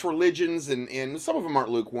false religions, and some of them aren't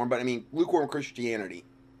lukewarm, but I mean, lukewarm Christianity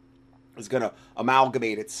is going to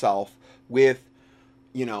amalgamate itself with,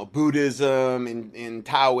 you know, Buddhism and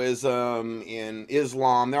Taoism and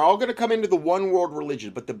Islam. They're all going to come into the one world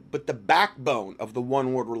religion, but the backbone of the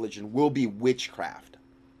one world religion will be witchcraft.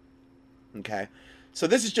 Okay? So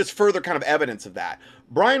this is just further kind of evidence of that.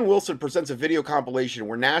 Brian Wilson presents a video compilation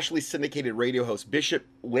where nationally syndicated radio host Bishop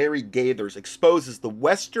Larry Gaithers exposes the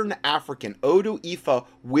Western African Odu Ifa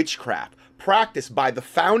witchcraft practiced by the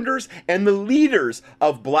founders and the leaders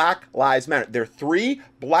of Black Lives Matter. They're 3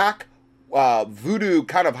 black voodoo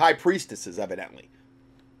kind of high priestesses, evidently.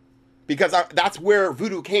 Because that's where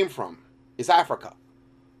voodoo came from, is Africa.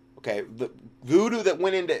 Okay, the voodoo that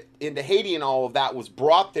went into Haiti and all of that was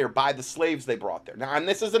brought there by the slaves they brought there. Now, and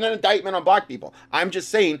this isn't an indictment on black people. I'm just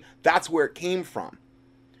saying that's where it came from.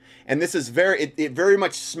 And this is it very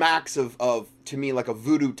much smacks of to me like a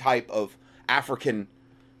voodoo type of African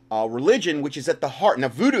religion, which is at the heart. Now,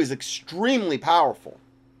 voodoo is extremely powerful.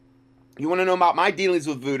 You want to know about my dealings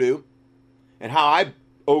with voodoo and how I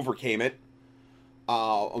overcame it?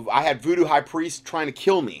 I had voodoo high priests trying to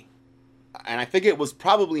kill me. And I think it was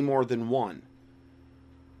probably more than one.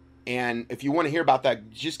 And if you want to hear about that,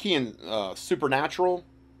 just key in supernatural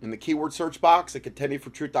in the keyword search box at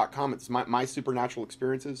contendingfortruth.com. It's my supernatural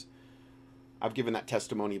experiences. I've given that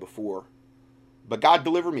testimony before. But God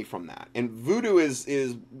delivered me from that. And voodoo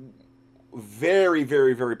is very,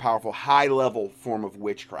 very, very powerful, high-level form of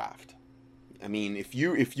witchcraft. I mean, if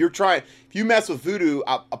you mess with voodoo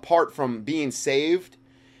apart from being saved,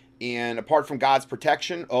 and apart from God's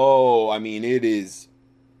protection, I mean, it is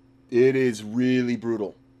really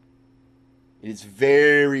brutal. It is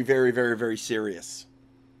very, very, very, very serious.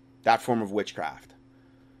 That form of witchcraft.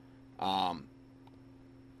 Anyway,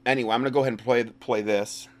 I'm going to go ahead and play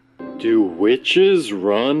this. Do witches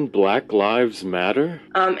run Black Lives Matter?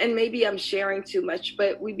 And maybe I'm sharing too much,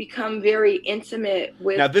 but we become very intimate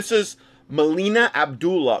with... Now, this is Melina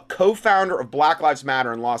Abdullah, co-founder of Black Lives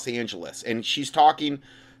Matter in Los Angeles. And she's talking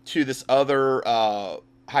to this other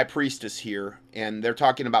high priestess here, and they're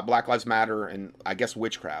talking about Black Lives Matter and, I guess,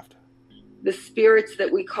 witchcraft. The spirits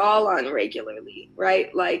that we call on regularly,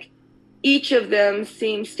 right? Like, each of them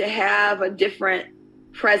seems to have a different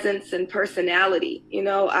presence and personality. You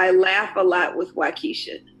know, I laugh a lot with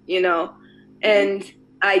Waukesha, you know, and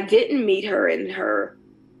I didn't meet her in her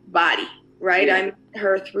body, right? I met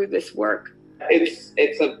her through this work.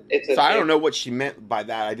 So I don't know what she meant by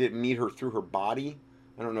that. I didn't meet her through her body.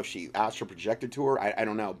 I don't know if she astral projected to her. I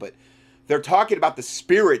don't know. But they're talking about the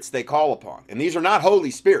spirits they call upon. And these are not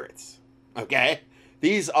holy spirits. Okay?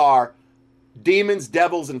 These are demons,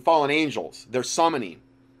 devils, and fallen angels. They're summoning.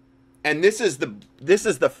 And this is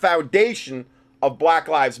the foundation of Black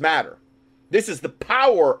Lives Matter. This is the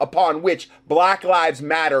power upon which Black Lives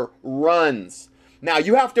Matter runs. Now,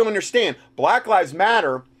 you have to understand, Black Lives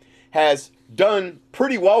Matter has done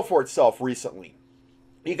pretty well for itself recently.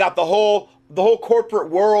 You got the whole corporate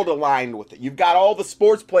world aligned with it. You've got all the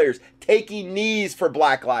sports players taking knees for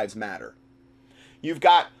Black Lives Matter. You've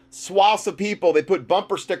got swaths of people, they put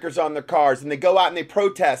bumper stickers on their cars and they go out and they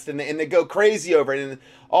protest and they go crazy over it and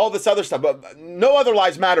all this other stuff. But no other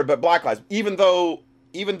lives matter but Black lives. Even though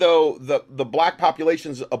the black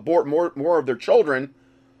populations abort more of their children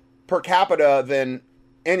per capita than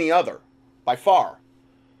any other, by far.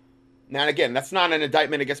 Now, and again, that's not an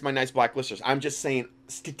indictment against my nice black listeners. I'm just saying,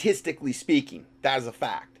 statistically speaking, that is a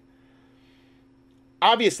fact.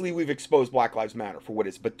 Obviously, we've exposed Black Lives Matter for what it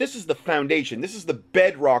is, but this is the foundation. This is the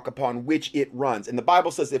bedrock upon which it runs. And the Bible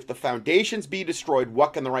says, if the foundations be destroyed,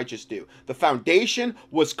 what can the righteous do? The foundation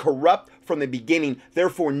was corrupt from the beginning.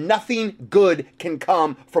 Therefore, nothing good can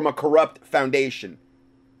come from a corrupt foundation.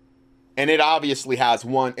 And it obviously has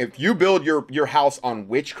one. If you build your house on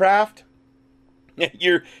witchcraft,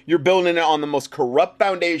 you're building it on the most corrupt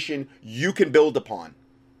foundation you can build upon.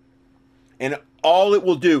 And all it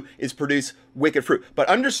will do is produce wicked fruit. But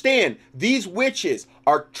understand, these witches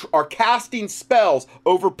are casting spells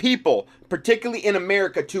over people, particularly in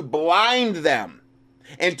America, to blind them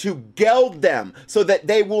and to geld them so that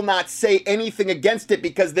they will not say anything against it,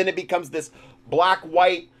 because then it becomes this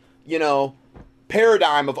black-white,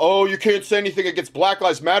 paradigm of, you can't say anything against Black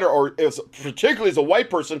Lives Matter, or particularly as a white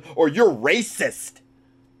person, or you're racist.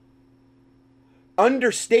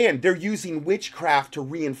 Understand, they're using witchcraft to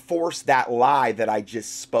reinforce that lie that I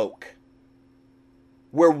just spoke.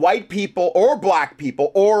 Where white people or black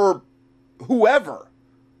people or whoever,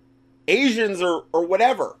 Asians or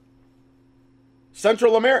whatever,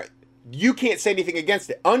 Central America, you can't say anything against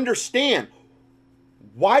it. Understand,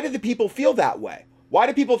 why do the people feel that way? Why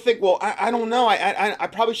do people think, well, I don't know, I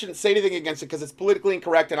probably shouldn't say anything against it because it's politically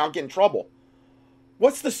incorrect and I'll get in trouble?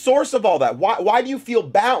 What's the source of all that? Why do you feel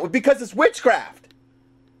bound? Because it's witchcraft.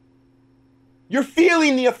 You're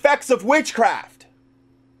feeling the effects of witchcraft.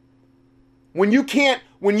 When you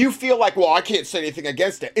feel like, well, I can't say anything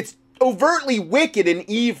against it. It's overtly wicked and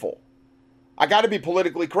evil. I got to be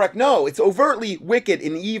politically correct. No, it's overtly wicked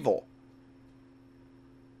and evil.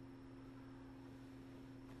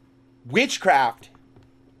 Witchcraft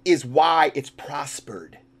is why it's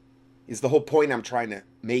prospered, is the whole point I'm trying to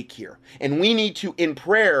make here. And we need to, in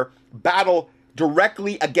prayer, battle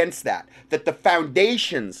directly against that. That the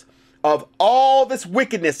foundations of all this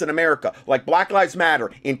wickedness in America, like Black Lives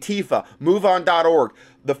Matter, Antifa, MoveOn.org,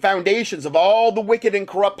 the foundations of all the wicked and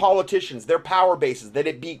corrupt politicians, their power bases, that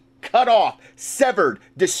it be cut off, severed,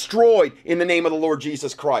 destroyed in the name of the Lord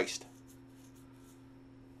Jesus Christ.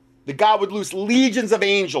 That God would loose legions of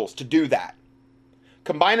angels to do that.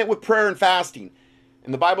 Combine it with prayer and fasting.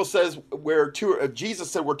 And the Bible says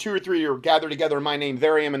Jesus said, where 2 or 3 are gathered together in my name,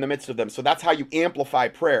 there I am in the midst of them. So that's how you amplify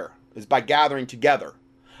prayer, is by gathering together.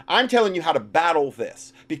 I'm telling you how to battle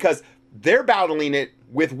this, because they're battling it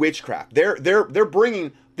with witchcraft. They're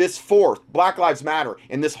bringing this forth, Black Lives Matter,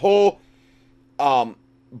 and this whole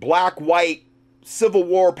black-white civil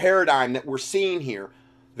war paradigm that we're seeing here.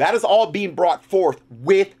 That is all being brought forth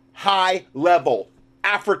with high-level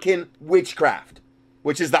African witchcraft,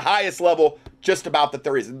 which is the highest level just about that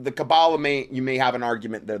there is. The Kabbalah, you may have an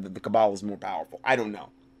argument that the Kabbalah is more powerful. I don't know.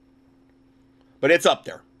 But it's up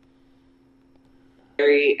there.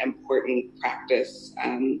 Very important practice.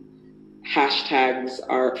 Hashtags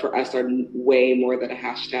are, for us, are way more than a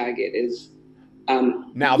hashtag. It is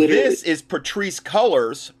now this is Patrisse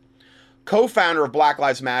Cullors, co-founder of Black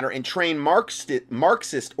Lives Matter and trained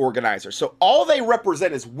Marxist organizer. So all they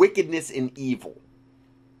represent is wickedness and evil.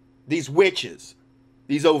 These witches,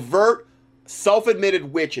 these overt,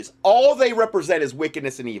 self-admitted witches, all they represent is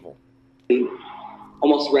wickedness and evil.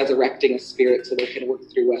 Almost resurrecting a spirit so they can work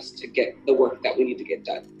through us to get the work that we need to get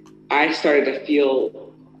done. I started to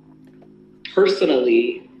feel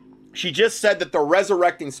personally. She just said that they're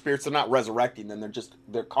resurrecting spirits. They're not resurrecting them.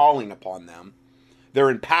 They're calling upon them. They're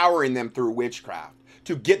empowering them through witchcraft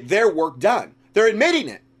to get their work done. They're admitting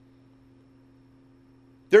it.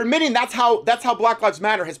 They're admitting that's how Black Lives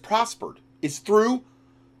Matter has prospered, is through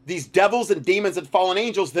these devils and demons and fallen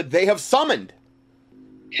angels that they have summoned.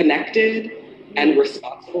 Connected and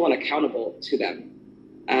responsible and accountable to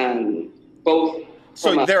them. Both.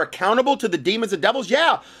 So they're accountable to the demons and devils?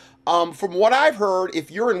 Yeah. From what I've heard, if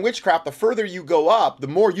you're in witchcraft, the further you go up, the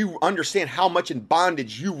more you understand how much in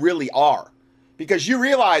bondage you really are. Because you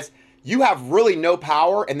realize you have really no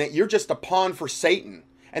power and that you're just a pawn for Satan.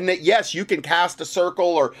 And that, yes, you can cast a circle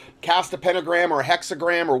or cast a pentagram or a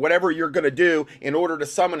hexagram or whatever you're going to do in order to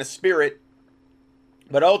summon a spirit.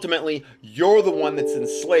 But ultimately, you're the one that's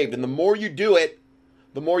enslaved. And the more you do it,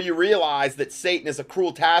 the more you realize that Satan is a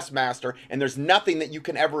cruel taskmaster and there's nothing that you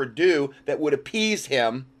can ever do that would appease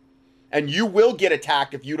him. And you will get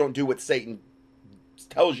attacked if you don't do what Satan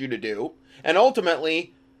tells you to do. And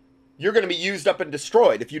ultimately, you're going to be used up and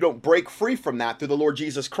destroyed if you don't break free from that through the Lord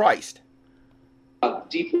Jesus Christ. A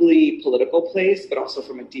deeply political place, but also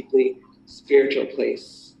from a deeply spiritual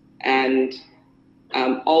place. And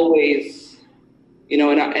always,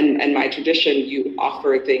 in my tradition, you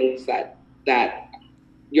offer things that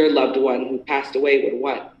your loved one who passed away would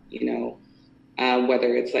want,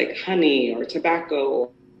 whether it's like honey or tobacco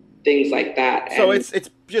or things like that. So it's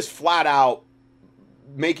just flat out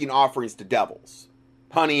making offerings to devils.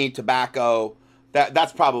 Honey, tobacco,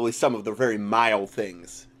 that's probably some of the very mild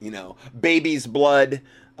things, baby's blood,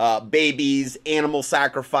 babies, animal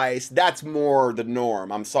sacrifice. That's more the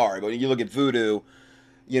norm. I'm sorry, but you look at voodoo,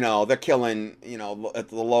 they're killing, at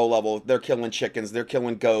the low level, they're killing chickens, they're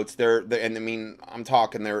killing goats, I'm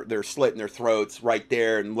talking, they're slitting their throats right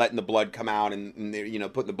there and letting the blood come out and they're,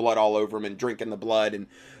 putting the blood all over them and drinking the blood and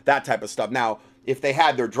that type of stuff. Now, if they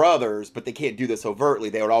had their druthers, but they can't do this overtly,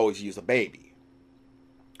 they would always use a baby.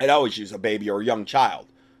 I'd always use a baby or a young child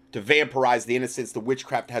to vampirize the innocence. The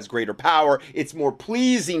witchcraft has greater power. It's more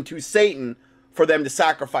pleasing to Satan for them to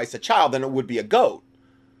sacrifice a child than it would be a goat.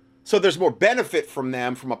 So there's more benefit from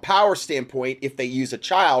them from a power standpoint if they use a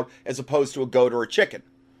child as opposed to a goat or a chicken.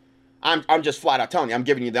 I'm just flat out telling you, I'm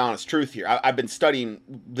giving you the honest truth here. I've been studying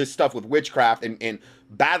this stuff with witchcraft and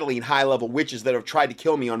battling high-level witches that have tried to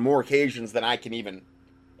kill me on more occasions than I can even...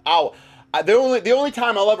 The only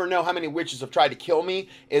time I'll ever know how many witches have tried to kill me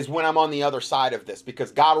is when I'm on the other side of this,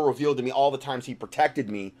 because God will reveal to me all the times he protected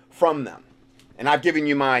me from them. And I've given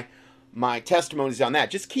you my testimonies on that.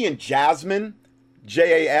 Just key in Jasmine,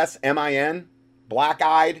 Jasmin,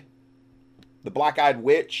 Black-Eyed, the Black-Eyed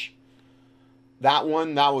Witch. That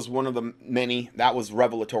was one of the many. That was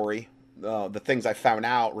revelatory, the things I found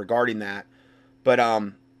out regarding that. But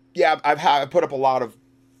yeah, I've put up a lot of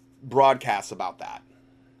broadcasts about that.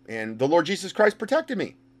 And the Lord Jesus Christ protected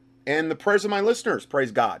me. And the prayers of my listeners,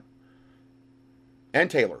 praise God. And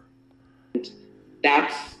Taylor. It's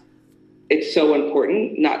so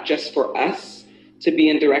important, not just for us to be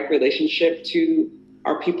in direct relationship to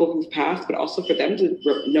our people who've passed, but also for them to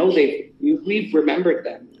know we've remembered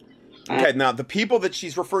them. Okay, now the people that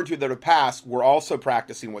she's referred to that have passed were also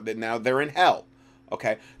practicing with it. Now they're in hell.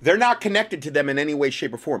 Okay? They're not connected to them in any way,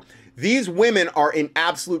 shape, or form. These women are in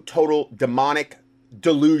absolute total demonic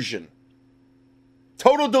delusion.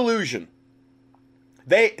 Total delusion.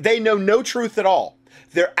 They know no truth at all.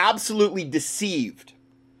 They're absolutely deceived.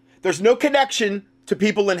 There's no connection to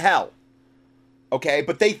people in hell. Okay?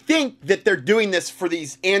 But they think that they're doing this for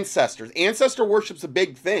these ancestors. Ancestor worship's a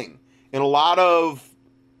big thing in a lot of,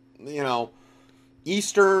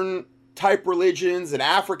 Eastern type religions and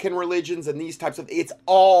African religions and these types of, it's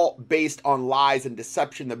all based on lies and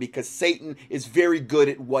deception, though, because Satan is very good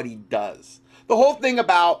at what he does. The whole thing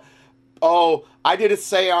about, oh, I did a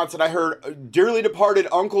seance and I heard dearly departed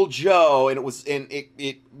Uncle Joe, and it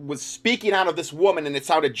was speaking out of this woman and it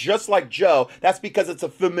sounded just like Joe. That's because it's a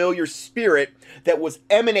familiar spirit that was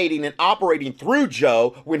emanating and operating through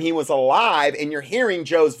Joe when he was alive, and you're hearing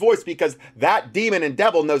Joe's voice because that demon and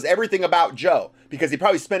devil knows everything about Joe because he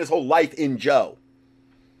probably spent his whole life in Joe.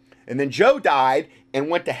 And then Joe died and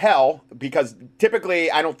went to hell, because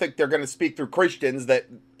typically I don't think they're going to speak through Christians that,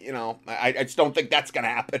 I just don't think that's going to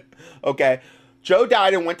happen. Okay. Joe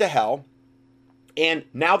died and went to hell. And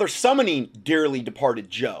now they're summoning dearly departed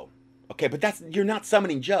Joe. Okay. But you're not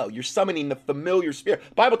summoning Joe. You're summoning the familiar spirit.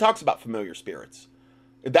 The Bible talks about familiar spirits.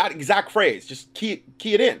 That exact phrase, just key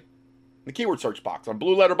it in the keyword search box on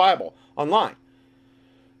Blue Letter Bible online.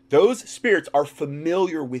 Those spirits are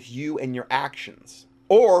familiar with you and your actions.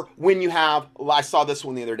 Or when you have, I saw this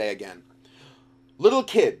one the other day again. Little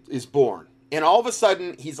kid is born. And all of a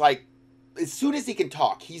sudden, he's like, as soon as he can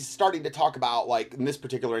talk, he's starting to talk about, like, in this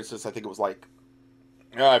particular instance, I think it was like,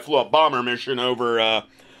 I flew a bomber mission over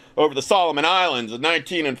the Solomon Islands in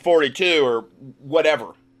 1942 or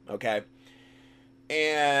whatever, okay?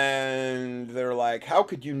 And they're like, how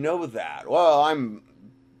could you know that? Well, I'm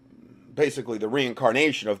basically the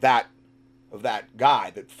reincarnation of that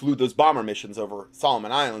guy that flew those bomber missions over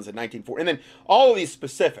Solomon Islands in 1940. And then all of these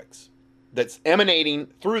specifics that's emanating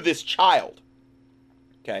through this child,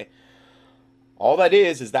 okay? All that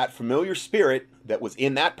is that familiar spirit that was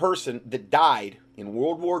in that person that died in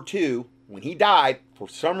World War II. When he died, for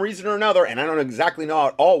some reason or another, and I don't exactly know how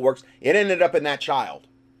it all works, it ended up in that child.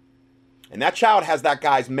 And that child has that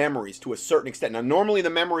guy's memories to a certain extent. Now, normally the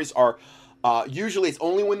memories are, usually it's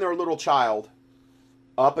only when they're a little child,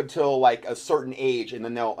 up until like a certain age, and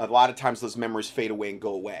then a lot of times those memories fade away and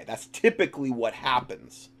go away. That's typically what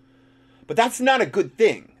happens. But that's not a good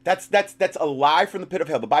thing. That's a lie from the pit of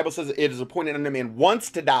hell. The Bible says it is appointed unto man once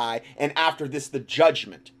to die, and after this the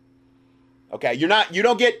judgment. Okay, you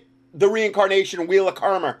don't get the reincarnation wheel of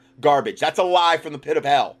karma garbage. That's a lie from the pit of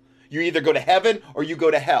hell. You either go to heaven or you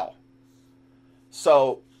go to hell.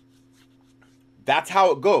 So that's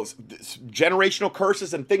how it goes. Generational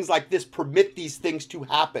curses and things like this permit these things to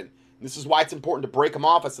happen. This is why it's important to break them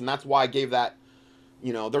off us, and that's why I gave that,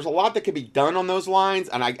 there's a lot that can be done on those lines,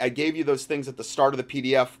 and I gave you those things at the start of the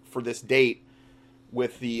PDF for this date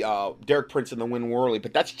with the Derek Prince and the Win Worley,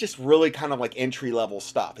 but that's just really kind of like entry-level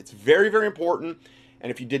stuff. It's very, very important, and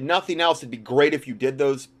if you did nothing else, it'd be great if you did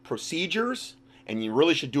those procedures, and you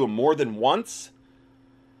really should do them more than once.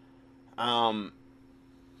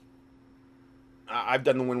 I've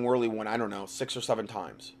done the Win Worley one, I don't know, 6 or 7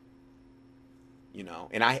 times.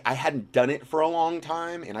 And I hadn't done it for a long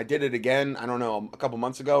time, and I did it again, I don't know, a couple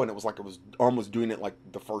months ago, and it was like I was almost doing it like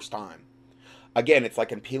the first time. Again, it's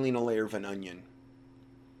like peeling a layer of an onion.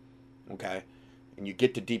 Okay? And you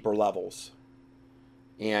get to deeper levels.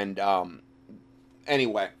 And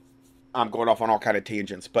anyway, I'm going off on all kind of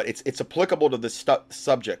tangents, but it's applicable to this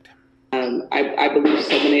subject. I believe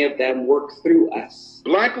so many of them work through us.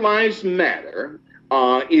 Black Lives Matter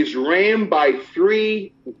is ran by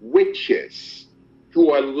 3 witches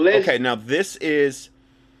who are Okay, now this is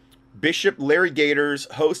Bishop Larry Gators,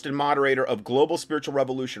 host and moderator of Global Spiritual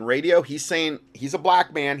Revolution Radio. He's saying, he's a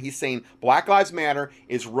black man, he's saying Black Lives Matter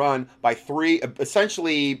is run by 3,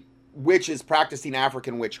 essentially, witches practicing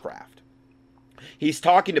African witchcraft. He's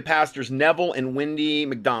talking to pastors Neville and Wendy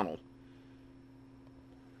McDonald.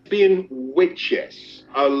 Being witches.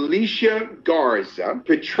 Alicia Garza,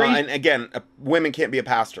 Patrice. And again, women can't be a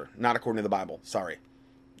pastor, not according to the Bible. Sorry.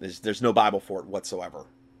 There's no Bible for it whatsoever.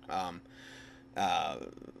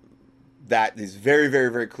 That is very,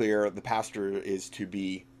 very, very clear. The pastor is to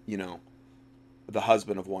be, the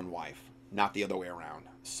husband of one wife, not the other way around.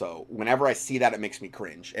 So whenever I see that, it makes me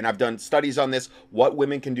cringe. And I've done studies on this, what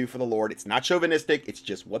women can do for the Lord. It's not chauvinistic. It's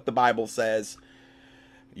just what the Bible says.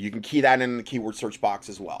 You can key that in the keyword search box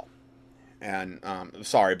as well. And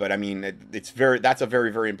sorry, but I mean, that's a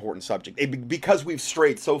very, very important subject. Because we've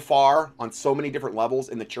strayed so far on so many different levels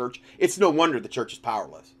in the church, it's no wonder the church is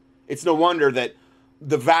powerless. It's no wonder that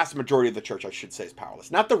the vast majority of the church, I should say, is powerless.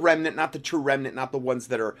 Not the remnant, not the true remnant, not the ones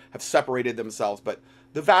that have separated themselves, but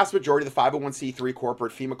the vast majority of the 501c3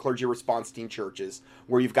 corporate FEMA clergy response team churches,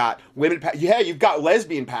 where you've got women, you've got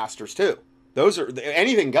lesbian pastors too. Those are,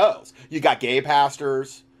 anything goes. You got gay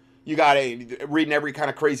pastors. You got reading every kind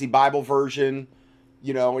of crazy Bible version,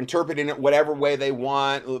 interpreting it whatever way they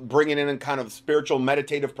want, bringing in kind of spiritual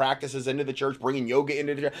meditative practices into the church, bringing yoga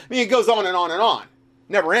into the church. I mean, it goes on and on and on.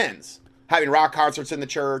 Never ends. Having rock concerts in the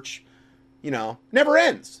church, never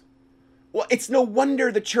ends. Well, it's no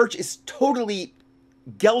wonder the church is totally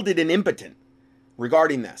gelded and impotent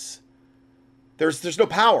regarding this. There's no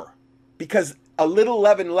power, because a little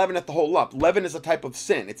leaven leaveneth the whole lump. Leaven is a type of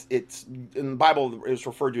sin. It's in the Bible is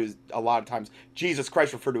referred to as, a lot of times, Jesus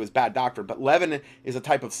Christ referred to as bad doctrine, but leaven is a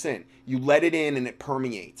type of sin. You let it in and it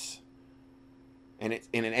permeates, and it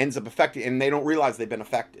ends up affecting, and they don't realize they've been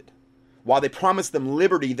affected. While they promise them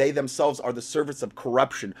liberty, they themselves are the servants of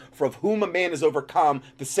corruption. For of whom a man is overcome,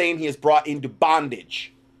 the same he is brought into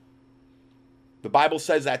bondage. The Bible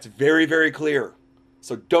says that's very, very clear.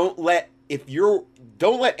 So don't let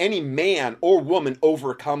any man or woman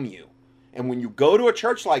overcome you. And when you go to a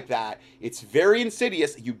church like that, it's very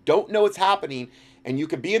insidious. You don't know what's happening, and you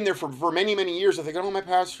could be in there for many, many years and think, oh, my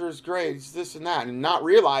pastor is great, it's this and that, and not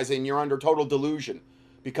realizing you're under total delusion.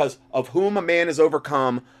 Because of whom a man is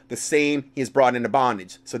overcome, the same he is brought into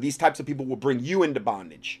bondage. So these types of people will bring you into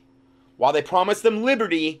bondage. While they promise them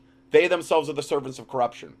liberty, they themselves are the servants of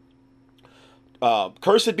corruption.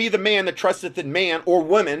 Cursed be the man that trusteth in man or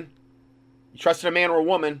woman. You trust in a man or a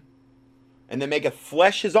woman, and then maketh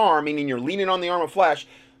flesh his arm, meaning you're leaning on the arm of flesh,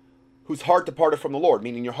 whose heart departed from the Lord,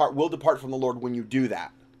 meaning your heart will depart from the Lord when you do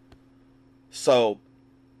that. So,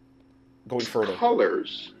 going further.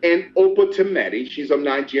 Colors and Opatameti, she's of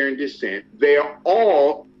Nigerian descent. They're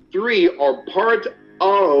all three are part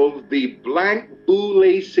of the Black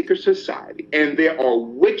Bule Seeker Society. And there are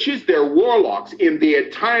witches, there are warlocks in the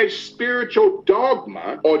entire spiritual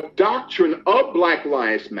dogma or doctrine of Black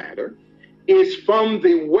Lives Matter is from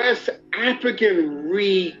the West African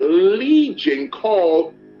religion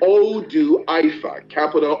called Odu Ifa,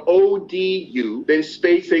 capital O-D-U, then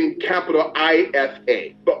spacing capital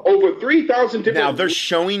I-F-A. But over 3,000 different... Now, they're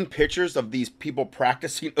showing pictures of these people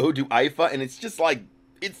practicing Odu Ifa, and it's just like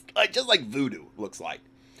voodoo, looks like.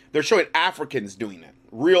 They're showing Africans doing it.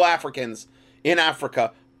 Real Africans in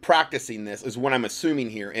Africa practicing this is what I'm assuming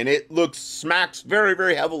here, and it smacks very,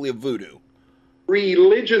 very heavily of voodoo.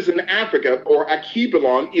 Religions in Africa, or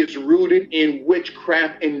Akibalon, is rooted in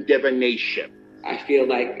witchcraft and divination. I feel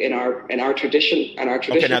like in our tradition,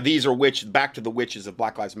 Okay, now these are back to the witches of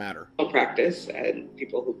Black Lives Matter. Practice, and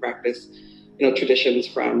people who practice, traditions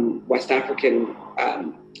from West African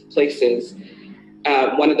places.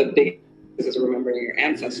 One of the big is remembering your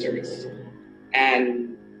ancestors,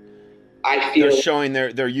 and I feel they're showing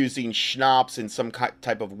they're using schnapps and some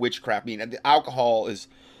type of witchcraft. I mean, the alcohol is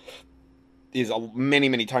many,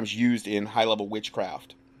 many times used in high level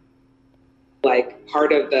witchcraft. Like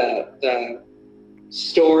part of the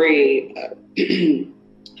story in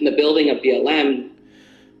the building of BLM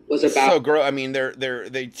was about. So gross. I mean,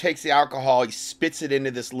 they takes the alcohol, he spits it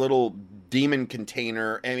into this little demon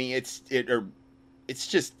container. I mean, it's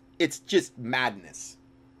just madness.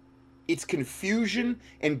 It's confusion,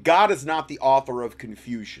 and God is not the author of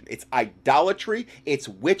confusion. It's idolatry, it's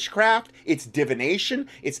witchcraft, it's divination,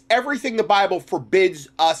 it's everything the Bible forbids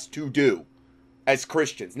us to do as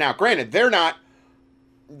Christians. Now, granted, they're not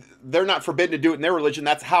forbidden to do it in their religion.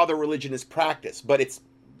 That's how their religion is practiced. But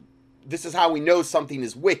this is how we know something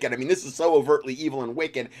is wicked. I mean, this is so overtly evil and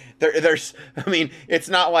wicked. It's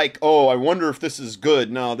not like, oh, I wonder if this is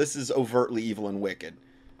good. No, this is overtly evil and wicked.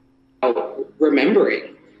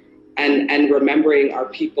 Remembering and remembering our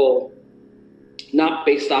people, not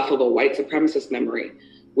based off of a white supremacist memory,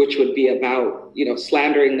 which would be about,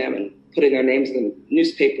 slandering them and putting their names in the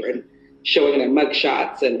newspaper and showing their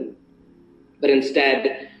mugshots, but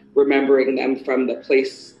instead remembering them from the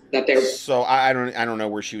place that they're. So I don't know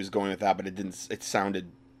where she was going with that, but it sounded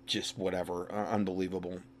just whatever,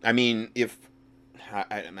 unbelievable. I mean,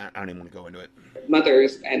 I don't even want to go into it.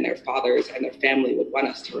 Mothers and their fathers and their family would want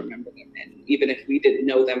us to remember them, and even if we didn't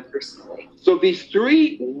know them personally. So these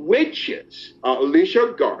three witches,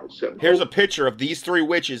 Alicia Garza. Here's a picture of these three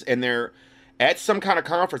witches, and they're at some kind of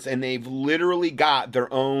conference, and they've literally got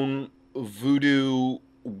their own voodoo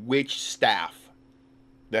witch staff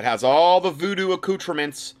that has all the voodoo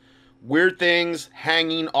accoutrements, weird things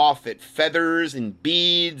hanging off it, feathers and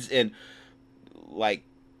beads and like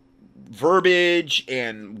verbiage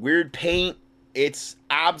and weird paint. It's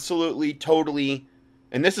absolutely, totally,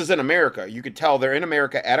 and this is in America. You could tell they're in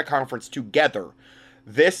America at a conference together.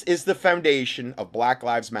 This is the foundation of Black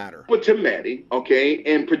Lives Matter. Tometi, okay,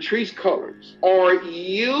 and Patrice Cullors are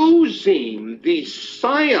using the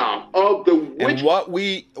psyop of the witch.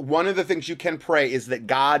 And one of the things you can pray is that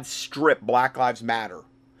God strip Black Lives Matter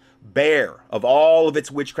bare of all of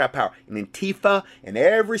its witchcraft power. And Antifa and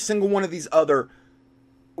every single one of these other,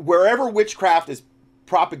 wherever witchcraft is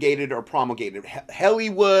propagated or promulgated,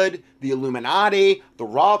 Hollywood, the Illuminati, the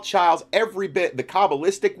Rothschilds, every bit, the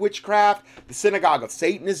Kabbalistic witchcraft, the Synagogue of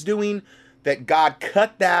Satan is doing, that God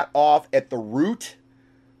cut that off at the root,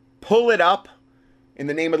 pull it up in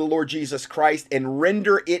the name of the Lord Jesus Christ, and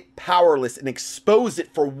render it powerless and expose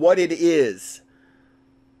it for what it is.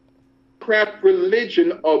 Craft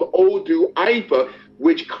religion of Odu Ifa,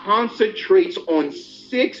 which concentrates on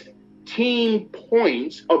 16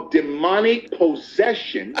 points of demonic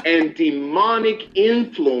possession and demonic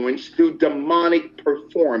influence through demonic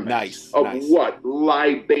performance what?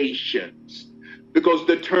 Libations. Because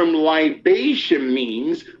the term libation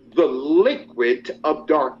means the liquid of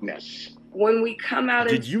darkness. When we come out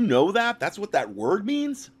Did you know that? That's what that word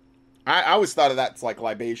means? I always thought of that as like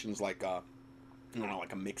libations, like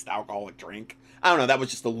like a mixed alcoholic drink. I don't know. That was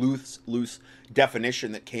just a loose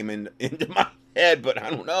definition that came into my head, but I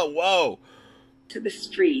don't know. Whoa. To the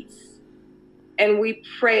streets and we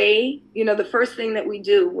pray. The first thing that we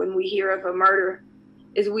do when we hear of a murder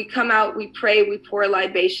is we come out, we pray, we pour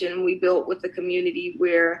libation, we build with the community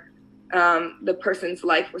where the person's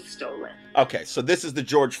life was stolen. Okay, so this is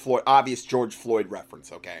the obvious George Floyd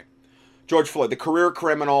reference, okay? George Floyd, the career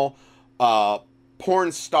criminal,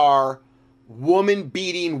 porn star, woman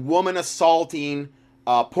beating, woman assaulting,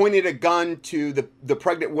 pointed a gun to the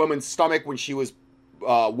pregnant woman's stomach when she was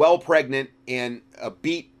well pregnant and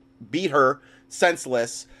beat her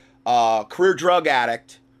senseless, career drug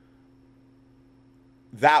addict.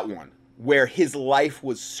 That one, where his life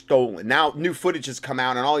was stolen. Now, new footage has come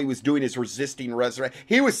out, and all he was doing is resisting resurrection.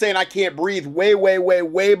 He was saying, I can't breathe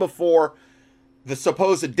way before the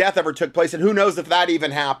supposed death ever took place, and who knows if that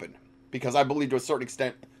even happened. Because I believe to a certain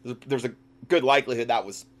extent, there's a good likelihood that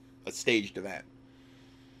was a staged event.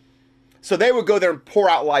 So they would go there and pour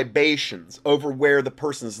out libations over where the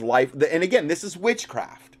person's life... And again, this is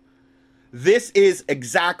witchcraft. This is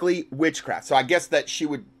exactly witchcraft. So I guess that she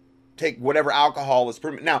would take whatever alcohol is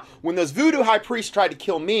permitted. Now, when those voodoo high priests tried to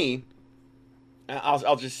kill me,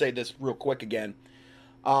 I'll just say this real quick again.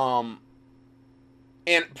 And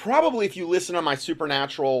probably if you listen to my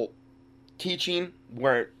supernatural teaching,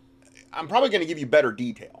 where I'm probably going to give you better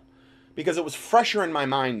detail, because it was fresher in my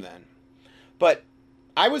mind then. But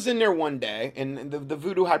I was in there one day, and the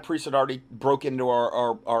voodoo high priest had already broke into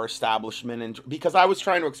our establishment, and because I was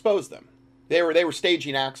trying to expose them. They were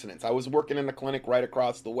staging accidents. I was working in a clinic right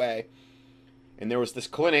across the way, and there was this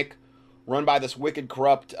clinic run by this wicked,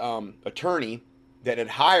 corrupt attorney that had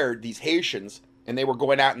hired these Haitians, and they were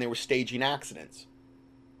going out and they were staging accidents.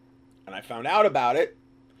 And I found out about it,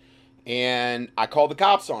 and I called the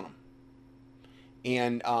cops on them.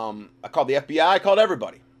 And I called the FBI, I called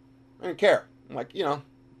everybody. I didn't care. I'm like,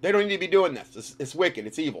 they don't need to be doing this. It's wicked,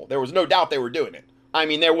 it's evil. There was no doubt they were doing it. I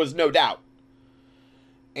mean, there was no doubt.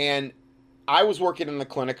 And I was working in the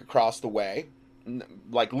clinic across the way,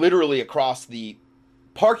 like literally across the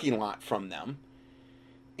parking lot from them.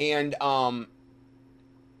 And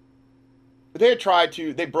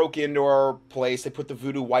they broke into our place. They put the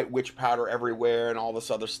voodoo white witch powder everywhere and all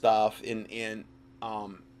this other stuff. And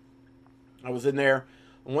I was in there.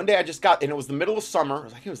 And one day I just got, and it was the middle of summer.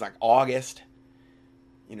 It was like August,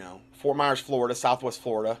 Fort Myers, Florida, Southwest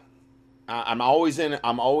Florida. I'm always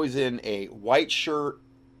in a white shirt,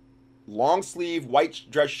 long sleeve white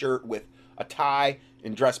dress shirt with a tie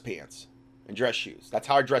and dress pants and dress shoes. That's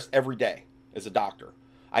how I dressed every day as a doctor.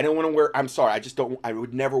 I don't want to wear, I'm sorry, I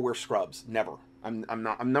would never wear scrubs. Never. I'm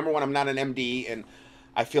number one, I'm not an MD, and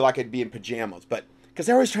I feel like I'd be in pajamas, but because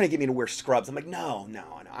they're always trying to get me to wear scrubs. I'm like, no,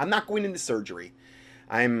 I'm not going into surgery.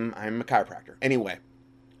 I'm a chiropractor. Anyway,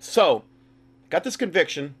 so got this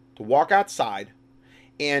conviction to walk outside,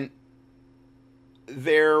 and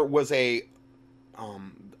there was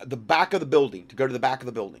the back of the building, to go to the back of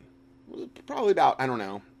the building. It was probably about,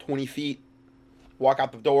 20 feet. Walk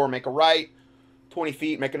out the door, make a right, 20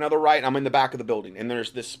 feet, make another right, and I'm in the back of the building. And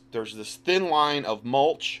there's this thin line of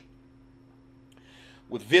mulch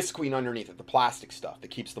with visqueen underneath it, the plastic stuff that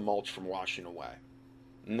keeps the mulch from washing away.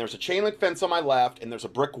 And there's a chain link fence on my left, and there's a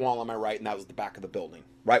brick wall on my right, and that was the back of the building,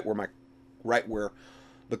 right where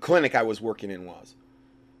the clinic I was working in was.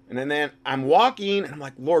 And then I'm walking, and I'm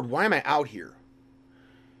like, Lord, why am I out here?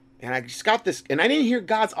 And I just got this, and I didn't hear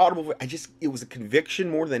God's audible voice. It was a conviction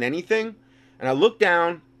more than anything. And I looked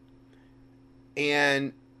down,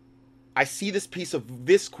 and I see this piece of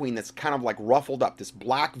visqueen that's kind of like ruffled up, this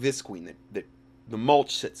black visqueen that the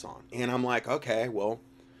mulch sits on. And I'm like, okay, well,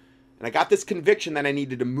 and I got this conviction that I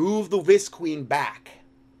needed to move the visqueen back.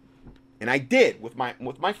 And I did with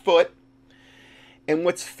my foot. And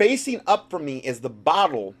what's facing up from me is the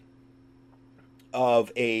bottle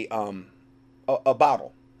of a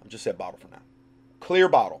bottle. I'll just say a bottle for now. Clear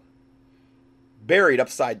bottle. Buried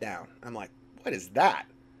upside down. I'm like, what is that?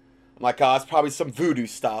 I'm like, oh, it's probably some voodoo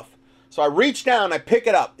stuff. So I reach down, I pick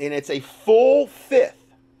it up, and it's a full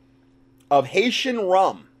fifth of Haitian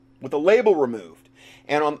rum with the label removed.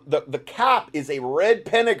 And on the cap is a red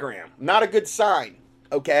pentagram. Not a good sign,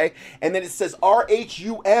 okay? And then it says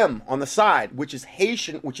RHUM on the side, which is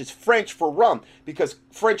Haitian, which is French for rum, because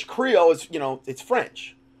French Creole is, it's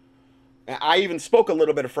French. And I even spoke a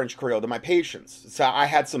little bit of French Creole to my patients. So I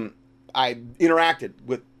interacted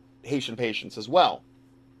with Haitian patients as well.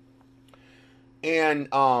 And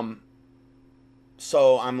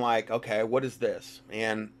so I'm like, okay, what is this?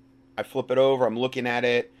 And I flip it over, I'm looking at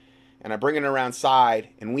it, and I bring it around side,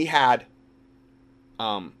 and we had,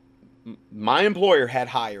 my employer had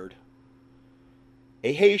hired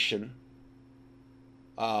a Haitian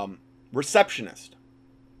receptionist,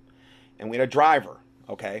 and we had a driver,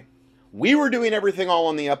 okay? We were doing everything all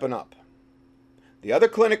on the up and up. The other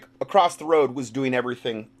clinic across the road was doing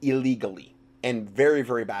everything illegally and very,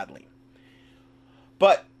 very badly.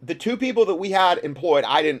 But the two people that we had employed,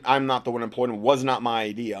 I'm not the one employed, it was not my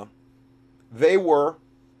idea. They were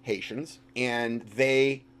Haitians, and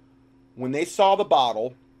when they saw the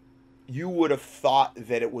bottle, you would have thought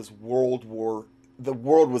that it was the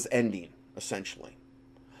world was ending, essentially.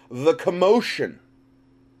 The commotion,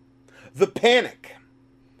 the panic,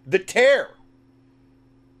 the terror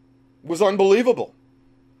was unbelievable.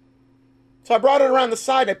 So I brought it around the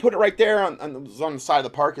side, I put it right there it was on the side of the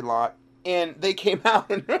parking lot. And they came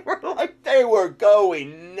out and they were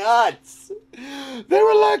going nuts. They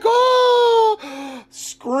were like, oh,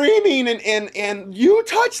 screaming and you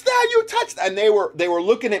touched that, you touched that. And they were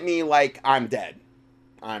looking at me like I'm dead.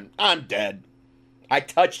 I'm dead. I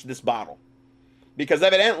touched this bottle. Because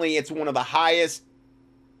evidently it's one of the highest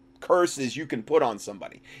curses you can put on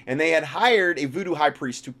somebody. And they had hired a voodoo high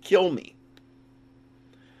priest to kill me.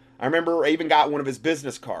 I remember I even got one of his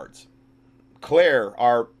business cards. Claire,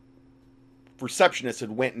 our receptionist,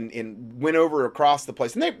 had went over across the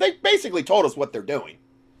place, and they basically told us what they're doing.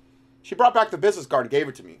 She brought back the business card and gave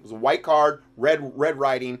it to me. It was a white card, red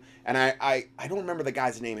writing, and I don't remember the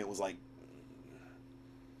guy's name. It was like,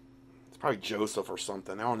 it's probably Joseph or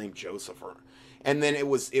something. I don't name Joseph and then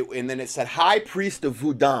it said High Priest of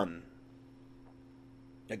Voodoo,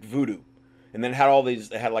 like voodoo, and then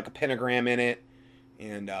it had like a pentagram in it,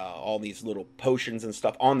 and all these little potions and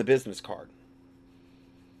stuff on the business card.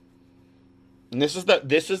 And this is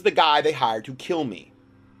the guy they hired to kill me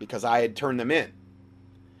because I had turned them in.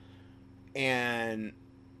 And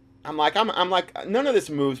I'm like, none of this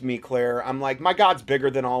moves me, Claire. I'm like, my God's bigger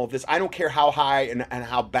than all of this. I don't care how high and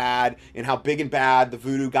how bad and how big and bad the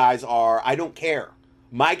voodoo guys are. I don't care.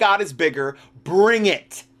 My God is bigger. Bring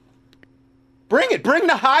it. Bring it. Bring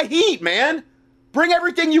the high heat, man. Bring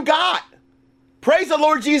everything you got. Praise the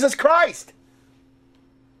Lord Jesus Christ.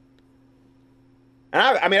 And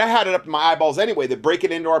I had it up to my eyeballs anyway. They're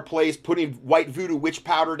breaking into our place, putting white voodoo witch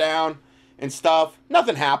powder down and stuff.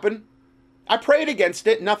 Nothing happened. I prayed against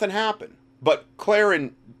it. Nothing happened. But Claire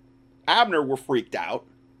and Abner were freaked out.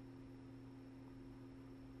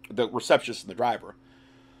 The receptionist and the driver.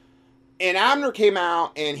 And Abner came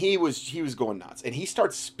out and he was going nuts. And he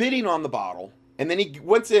starts spitting on the bottle. And then he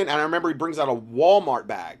went in, and I remember he brings out a Walmart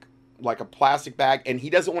bag, like a plastic bag, and he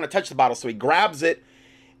doesn't want to touch the bottle, so he grabs it.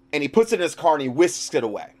 And he puts it in his car and he whisks it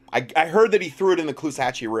away. I heard that he threw it in the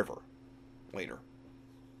Caloosahatchee River later.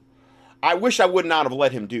 I wish I would not have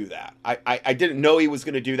let him do that. I didn't know he was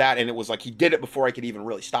going to do that, and it was like he did it before I could even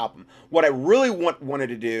really stop him. What I really wanted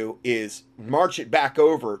to do is march it back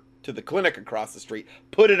over to the clinic across the street,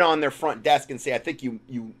 put it on their front desk, and say, I think you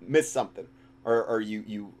missed something, or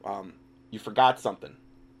you forgot something.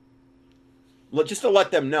 Just to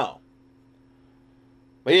let them know.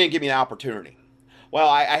 But he didn't give me the opportunity. Well,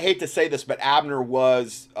 I hate to say this, but Abner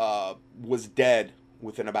was dead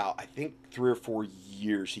within about, I think, 3 or 4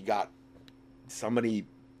 years. He got somebody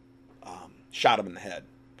shot him in the head,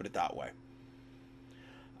 put it that way.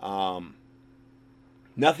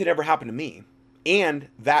 Nothing ever happened to me. And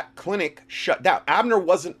that clinic shut down. Abner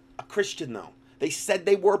wasn't a Christian, though. They said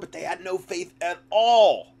they were, but they had no faith at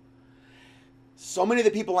all. So many of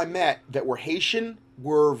the people I met that were Haitian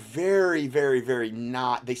were very, very, very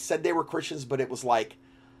not. They said they were Christians, but it was like,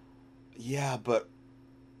 yeah, but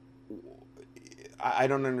I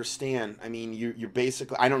don't understand. I mean, you're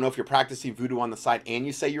basically, I don't know if you're practicing voodoo on the side and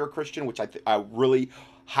you say you're a Christian, which I really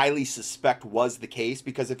highly suspect was the case,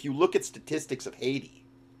 because if you look at statistics of Haiti,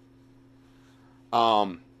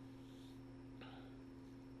 90%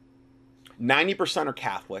 are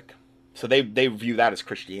Catholic, so they view that as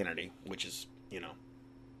Christianity, which is,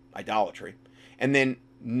 idolatry. And then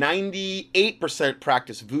 98%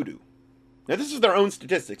 practice voodoo. Now, this is their own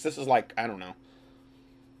statistics. This is like, I don't know,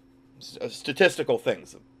 statistical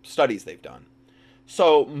things, studies they've done.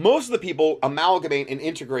 So most of the people amalgamate and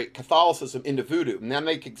integrate Catholicism into voodoo. And then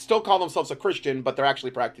they can still call themselves a Christian, but they're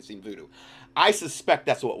actually practicing voodoo. I suspect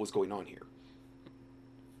that's what was going on here.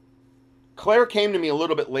 Claire came to me a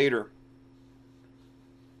little bit later,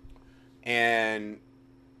 and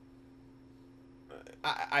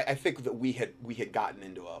I think that we had gotten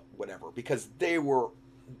into a whatever, because they were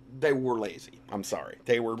lazy. I'm sorry.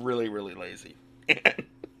 They were really, really lazy.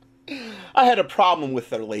 I had a problem with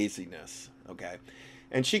their laziness, okay?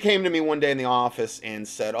 And she came to me one day in the office and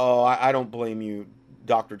said, "Oh, I don't blame you,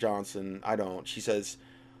 Dr. Johnson. I don't." She says,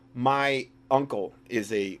 "My uncle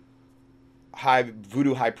is a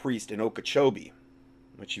voodoo high priest in Okeechobee,"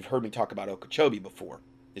 which you've heard me talk about Okeechobee before.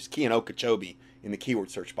 Just key in Okeechobee in the keyword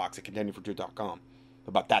search box at contendingfortruth.com.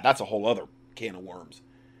 About that, that's a whole other can of worms.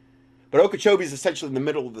 But Okeechobee is essentially in the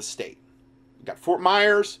middle of the state. You've got Fort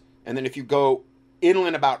Myers, and then if you go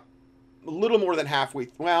inland about a little more than halfway,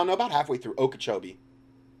 about halfway through Okeechobee,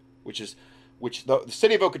 which the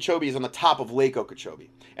city of Okeechobee is on the top of Lake Okeechobee.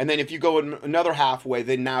 And then if you go another halfway,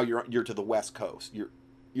 then now you're to the west coast. You're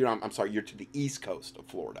to the east coast of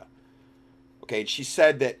Florida. Okay, and she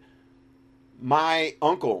said that my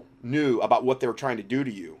uncle knew about what they were trying to do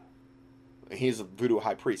to you. He's a voodoo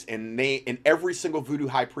high priest, and every single voodoo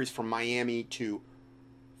high priest from Miami to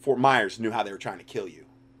Fort Myers knew how they were trying to kill you.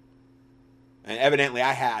 And evidently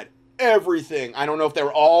I had everything. I don't know if they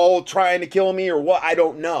were all trying to kill me or what. I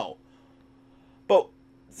don't know. But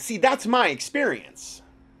see, that's my experience.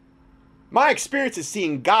 My experience is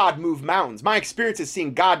seeing God move mountains. My experience is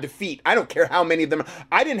seeing God defeat. I don't care how many of them.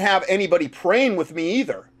 I didn't have anybody praying with me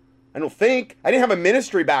either. I don't think. I didn't have a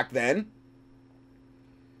ministry back then.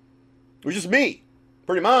 It was just me,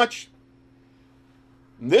 pretty much.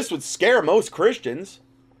 This would scare most Christians.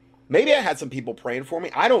 Maybe I had some people praying for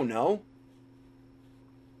me. I don't know.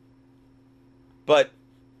 But,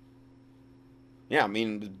 yeah, I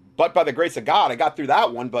mean, but by the grace of God, I got through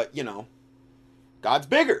that one. But, God's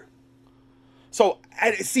bigger. So,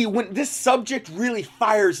 see, when this subject really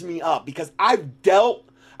fires me up, because I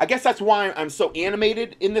guess that's why I'm so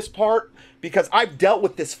animated in this part, because I've dealt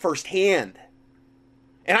with this firsthand.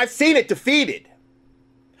 And I've seen it defeated.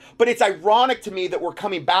 But it's ironic to me that we're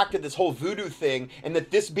coming back to this whole voodoo thing, and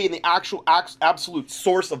that this being the actual absolute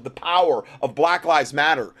source of the power of Black Lives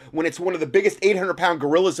Matter, when it's one of the biggest 800-pound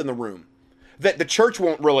gorillas in the room that the church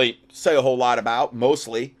won't really say a whole lot about,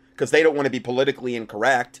 mostly, because they don't want to be politically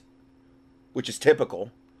incorrect, which is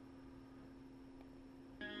typical.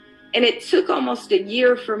 And it took almost a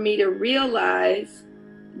year for me to realize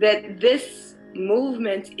that this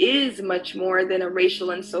movement is much more than a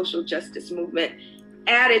racial and social justice movement.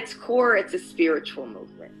 At its core, it's a spiritual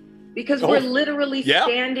movement, because we're literally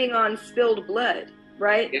standing on spilled blood,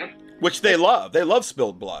 right? Yeah. Which they love. They love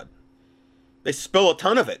spilled blood. They spill a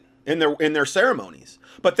ton of it in their ceremonies,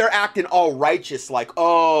 but they're acting all righteous, like,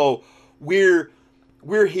 "Oh, we're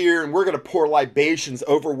here and we're going to pour libations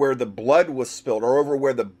over where the blood was spilled, or over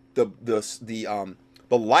where the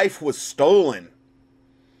life was stolen.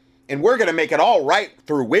 And we're going to make it all right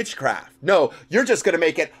through witchcraft." No, you're just going to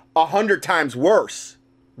make it 100 times worse,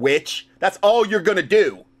 witch. That's all you're going to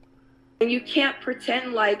do. And you can't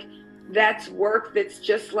pretend like that's work that's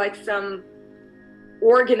just like some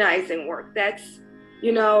organizing work. That's,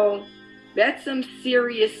 that's some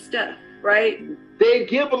serious stuff, right? They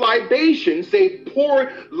give libations, they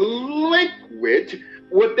pour liquid,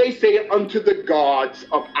 what they say, unto the gods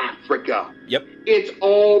of Africa. Yep. It's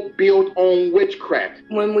all built on witchcraft.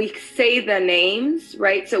 When we say the names,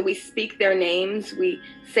 right? So we speak their names, we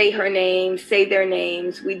say her name, say their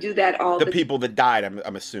names. We do that all the people that died,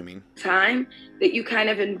 I'm assuming. Time that you kind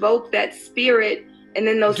of invoke that spirit, and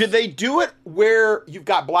then those. Do they do it where you've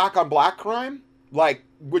got black on black crime, like,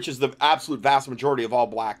 which is the absolute vast majority of all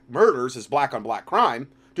black murders is black on black crime?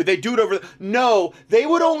 Do they do it over? No, they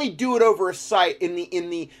would only do it over a site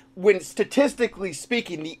when statistically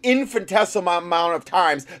speaking, the infinitesimal amount of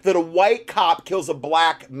times that a white cop kills a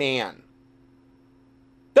black man.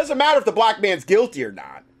 Doesn't matter if the black man's guilty or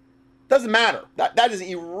not. Doesn't matter. That is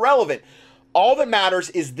irrelevant. All that matters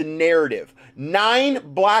is the narrative.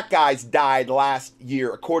 9 black guys died last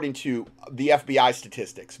year, according to the FBI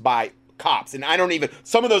statistics, by cops. And I don't even,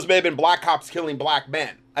 some of those may have been black cops killing black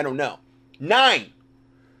men. I don't know. 9,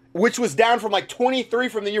 which was down from like 23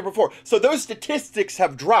 from the year before. So those statistics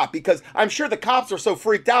have dropped because I'm sure the cops are so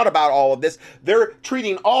freaked out about all of this. They're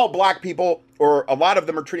treating all black people, or a lot of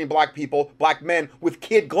them are treating black people, black men, with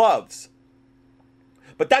kid gloves.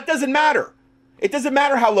 But that doesn't matter. It doesn't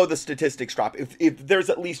matter how low the statistics drop. If there's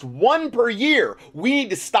at least 1 per year, we need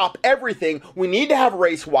to stop everything. We need to have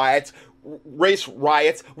race riots.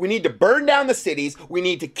 We need to burn down the cities. We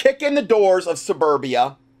need to kick in the doors of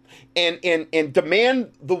suburbia and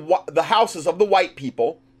demand the houses of the white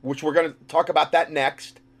people, which we're going to talk about that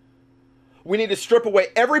next. We need to strip away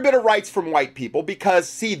every bit of rights from white people because,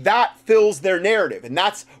 see, that fills their narrative. And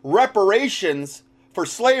that's reparations for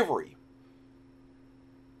slavery.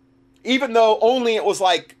 Even though only it was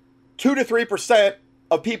like 2 to 3%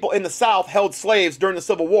 of people in the South held slaves during the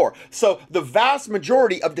Civil War. So the vast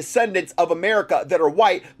majority of descendants of America that are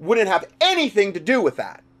white wouldn't have anything to do with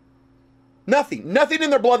that. Nothing in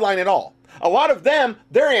their bloodline at all. A lot of them,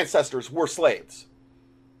 their ancestors were slaves.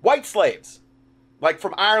 White slaves, like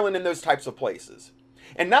from Ireland and those types of places.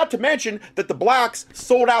 And not to mention that the blacks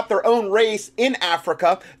sold out their own race in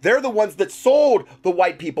Africa. They're the ones that sold the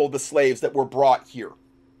white people the slaves that were brought here.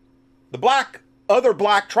 The other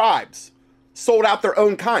black tribes sold out their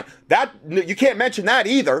own kind. That, you can't mention that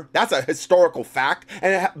either. That's a historical fact.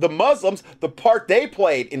 And the Muslims, the part they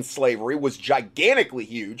played in slavery was gigantically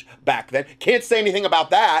huge back then. Can't say anything about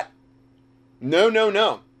that.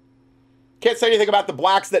 No. Can't say anything about the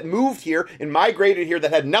blacks that moved here and migrated here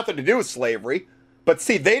that had nothing to do with slavery. But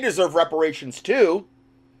see, they deserve reparations too.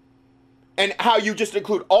 And how you just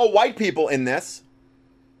include all white people in this.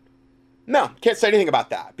 No, can't say anything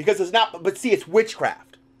about that because it's not, but see, it's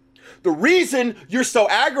witchcraft. The reason you're so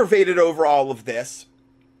aggravated over all of this,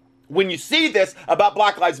 when you see this about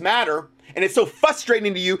Black Lives Matter, and it's so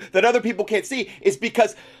frustrating to you that other people can't see, is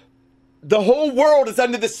because the whole world is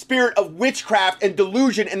under the spirit of witchcraft and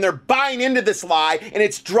delusion, and they're buying into this lie, and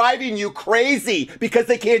it's driving you crazy because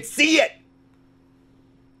they can't see it.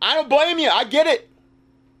 I don't blame you. I get it.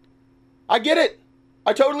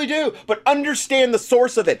 I totally do. But understand the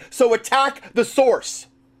source of it. So attack the source,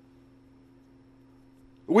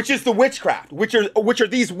 which is the witchcraft, which are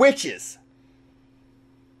these witches.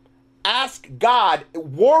 Ask God,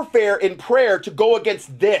 warfare in prayer, to go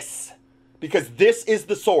against this, because this is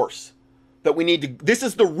the source that we need to, this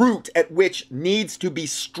is the root at which needs to be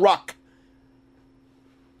struck.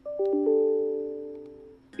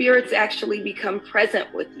 Spirits actually become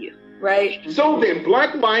present with you, right? So then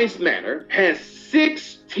Black Lives Matter has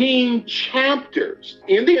 16 chapters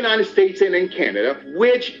in the United States and in Canada,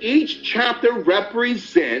 which each chapter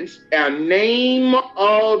represents a name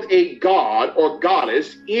of a god or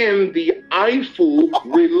goddess in the Ifu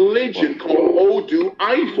religion called Odu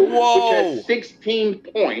Ifu, which has 16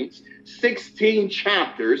 points, 16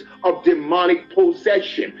 chapters of demonic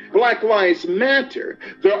possession. Black Lives Matter,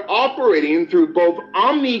 they're operating through both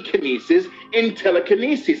omnikinesis and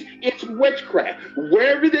telekinesis. It's witchcraft.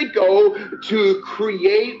 Wherever they go to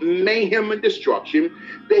create mayhem and destruction,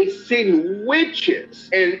 they send witches.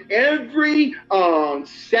 And every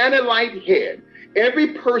satellite head,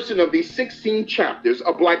 every person of these 16 chapters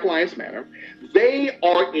of Black Lives Matter, they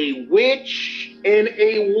are a witch and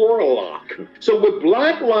a warlock. So with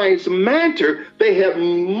Black Lives Matter, they have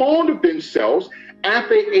molded themselves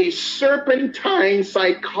after a serpentine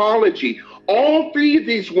psychology. All 3 of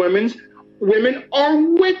these women are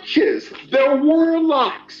witches. They're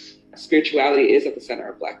warlocks. Spirituality is at the center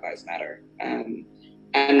of Black Lives Matter. And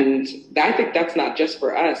I think that's not just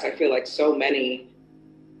for us. I feel like so many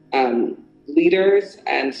leaders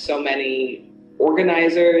and so many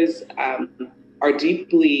organizers are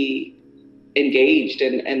deeply engaged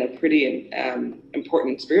in a pretty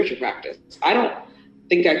important spiritual practice. I don't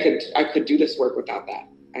think I could do this work without that.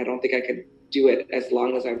 I don't think I could do it as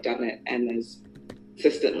long as I've done it and as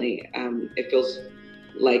consistently. It feels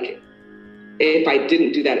like if I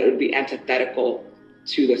didn't do that, it would be antithetical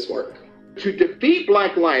to this work. To defeat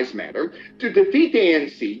Black Lives Matter, to defeat the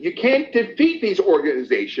ANC, you can't defeat these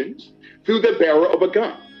organizations through the barrel of a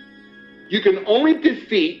gun. You can only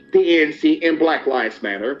defeat the ANC and Black Lives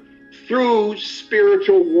Matter through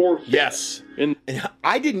spiritual warfare. Yes. And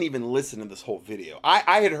I didn't even listen to this whole video.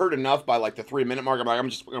 I had heard enough by like the 3-minute mark. I'm like, I'm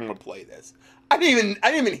going to play this. I didn't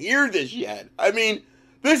even hear this yet. I mean,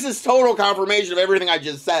 this is total confirmation of everything I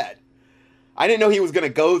just said. I didn't know he was going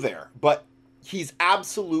to go there, but he's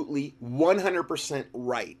absolutely 100%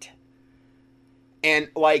 right. And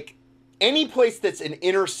like any place that's an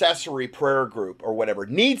intercessory prayer group or whatever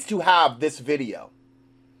needs to have this video.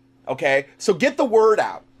 Okay? So get the word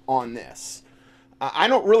out on this. I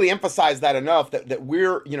don't really emphasize that enough, that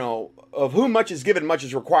we're, you know, of whom much is given, much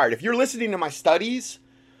is required. If you're listening to my studies,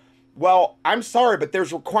 well, I'm sorry, but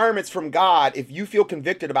there's requirements from God. If you feel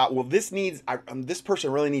convicted about, well, this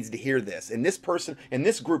person really needs to hear this, and this person and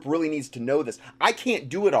this group really needs to know this. I can't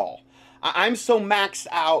do it all. I'm so maxed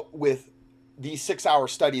out with these 6-hour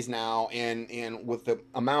studies now, and with the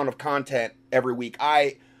amount of content every week,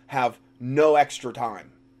 I have no extra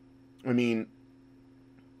time. I mean,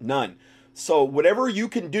 none. So whatever you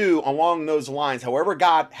can do along those lines, however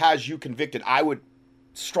God has you convicted, I would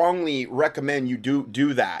strongly recommend you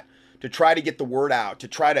do that, to try to get the word out, to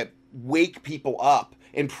try to wake people up,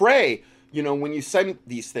 and pray. You know, when you send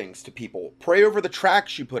these things to people, pray over the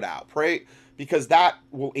tracks you put out. Pray, because that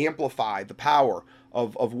will amplify the power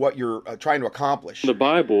of what you're trying to accomplish. In the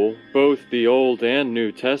Bible, both the Old and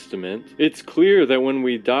New Testament, it's clear that when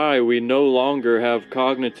we die, we no longer have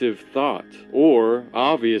cognitive thought, or,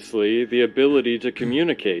 obviously, the ability to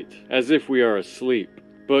communicate, as if we are asleep.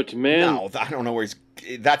 But man... No, I don't know where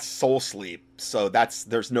that's soul sleep, so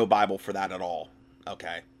there's no Bible for that at all,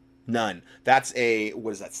 okay? None. That's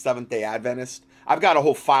what is that, Seventh-day Adventist? I've got a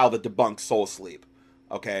whole file that debunks soul sleep,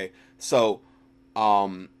 okay? So,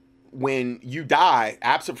 when you die,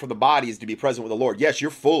 absent from the body is to be present with the Lord. Yes, you're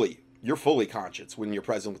fully conscious when you're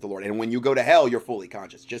present with the Lord. And when you go to hell, you're fully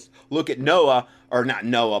conscious. Just look at Noah, or not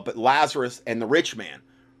Noah, but Lazarus and the rich man.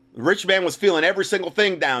 The rich man was feeling every single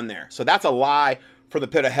thing down there. So that's a lie for the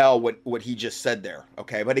pit of hell, what he just said there.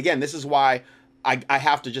 Okay, but again, this is why I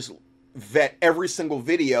have to just vet every single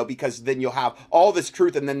video, because then you'll have all this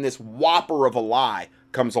truth, and then this whopper of a lie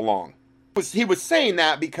comes along. He was saying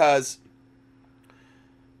that because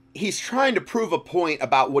he's trying to prove a point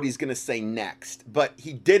about what he's going to say next, but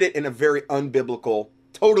he did it in a very unbiblical,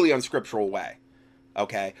 totally unscriptural way.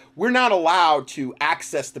 Okay? We're not allowed to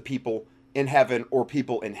access the people in heaven or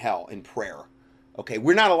people in hell in prayer. Okay?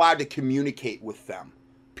 We're not allowed to communicate with them.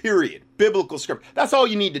 Period. Biblical script. That's all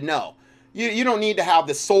you need to know. You don't need to have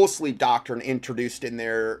the soul sleep doctrine introduced in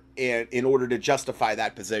there in order to justify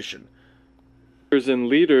that position. And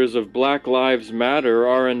leaders of Black Lives Matter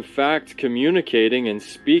are in fact communicating and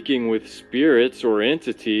speaking with spirits or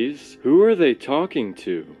entities. Who are they talking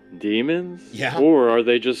to? Demons? Yeah. Or are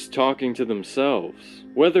they just talking to themselves?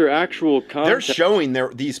 Whether actual content... They're showing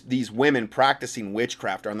these women practicing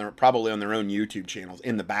witchcraft probably on their own YouTube channels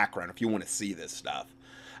in the background, if you want to see this stuff.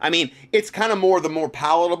 I mean, it's kind of the more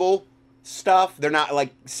palatable stuff. They're not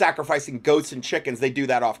like sacrificing goats and chickens. They do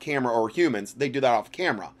that off camera, or humans. They do that off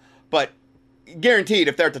camera. But guaranteed,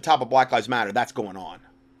 if they're at the top of Black Lives Matter, that's going on.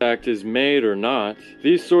 Act is made or not,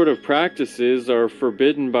 these sort of practices are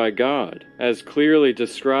forbidden by God, as clearly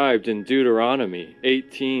described in Deuteronomy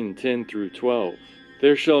 18:10-12.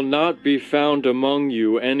 There shall not be found among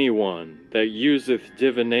you anyone that useth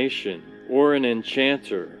divination, or an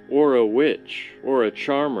enchanter, or a witch, or a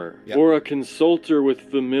charmer, or a consulter with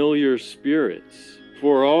familiar spirits.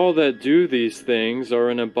 For all that do these things are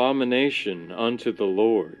an abomination unto the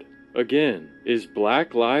Lord. Again, is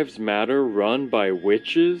Black Lives Matter run by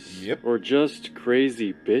witches? Yep. Or just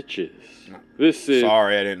crazy bitches?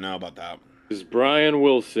 Sorry, I didn't know about that. Is Brian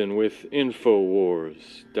Wilson with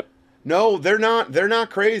InfoWars. No, they're not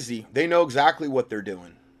crazy. They know exactly what they're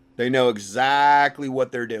doing.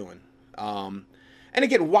 And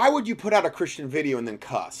again, why would you put out a Christian video and then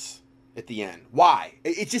cuss at the end? Why?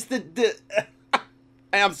 It's just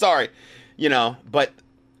I'm sorry, but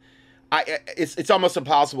it's almost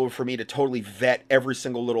impossible for me to totally vet every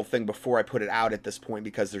single little thing before I put it out at this point,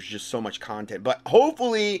 because there's just so much content. But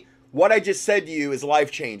hopefully what I just said to you is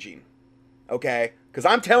life-changing, okay? Because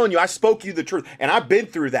I'm telling you, I spoke you the truth, and I've been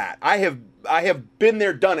through that. I have been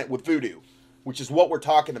there, done it with voodoo, which is what we're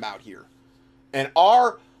talking about here. And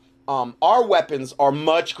our weapons are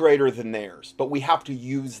much greater than theirs, but we have to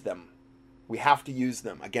use them. We have to use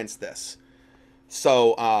them against this.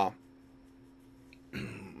 So,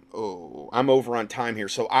 I'm over on time here.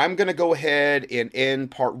 So I'm going to go ahead and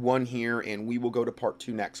end part 1 here, and we will go to part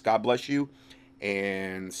 2 next. God bless you,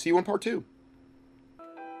 and see you in part 2.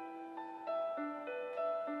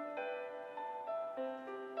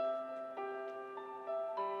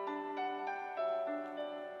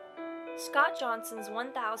 Scott Johnson's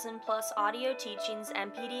 1,000 plus audio teachings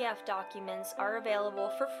and PDF documents are available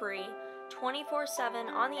for free 24/7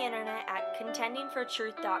 on the internet at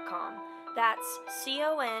contendingfortruth.com. That's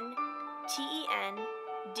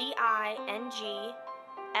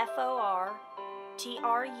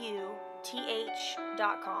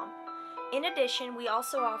CONTENDINGFORTRUTH.com. In addition, we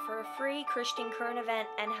also offer a free Christian current event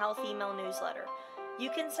and health email newsletter.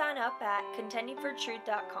 You can sign up at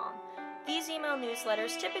contendingfortruth.com. These email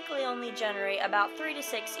newsletters typically only generate about 3 to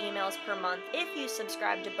 6 emails per month if you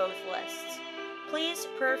subscribe to both lists. Please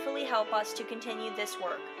prayerfully help us to continue this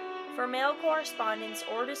work. For mail correspondence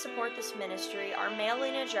or to support this ministry, our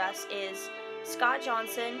mailing address is Scott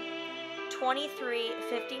Johnson,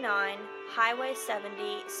 2359 Highway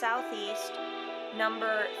 70 Southeast,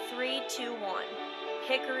 number 321,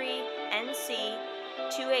 Hickory, NC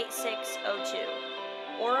 28602.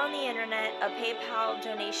 Or on the internet, a PayPal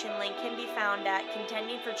donation link can be found at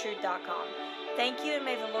contendingfortruth.com. Thank you, and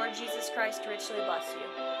may the Lord Jesus Christ richly bless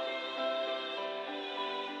you.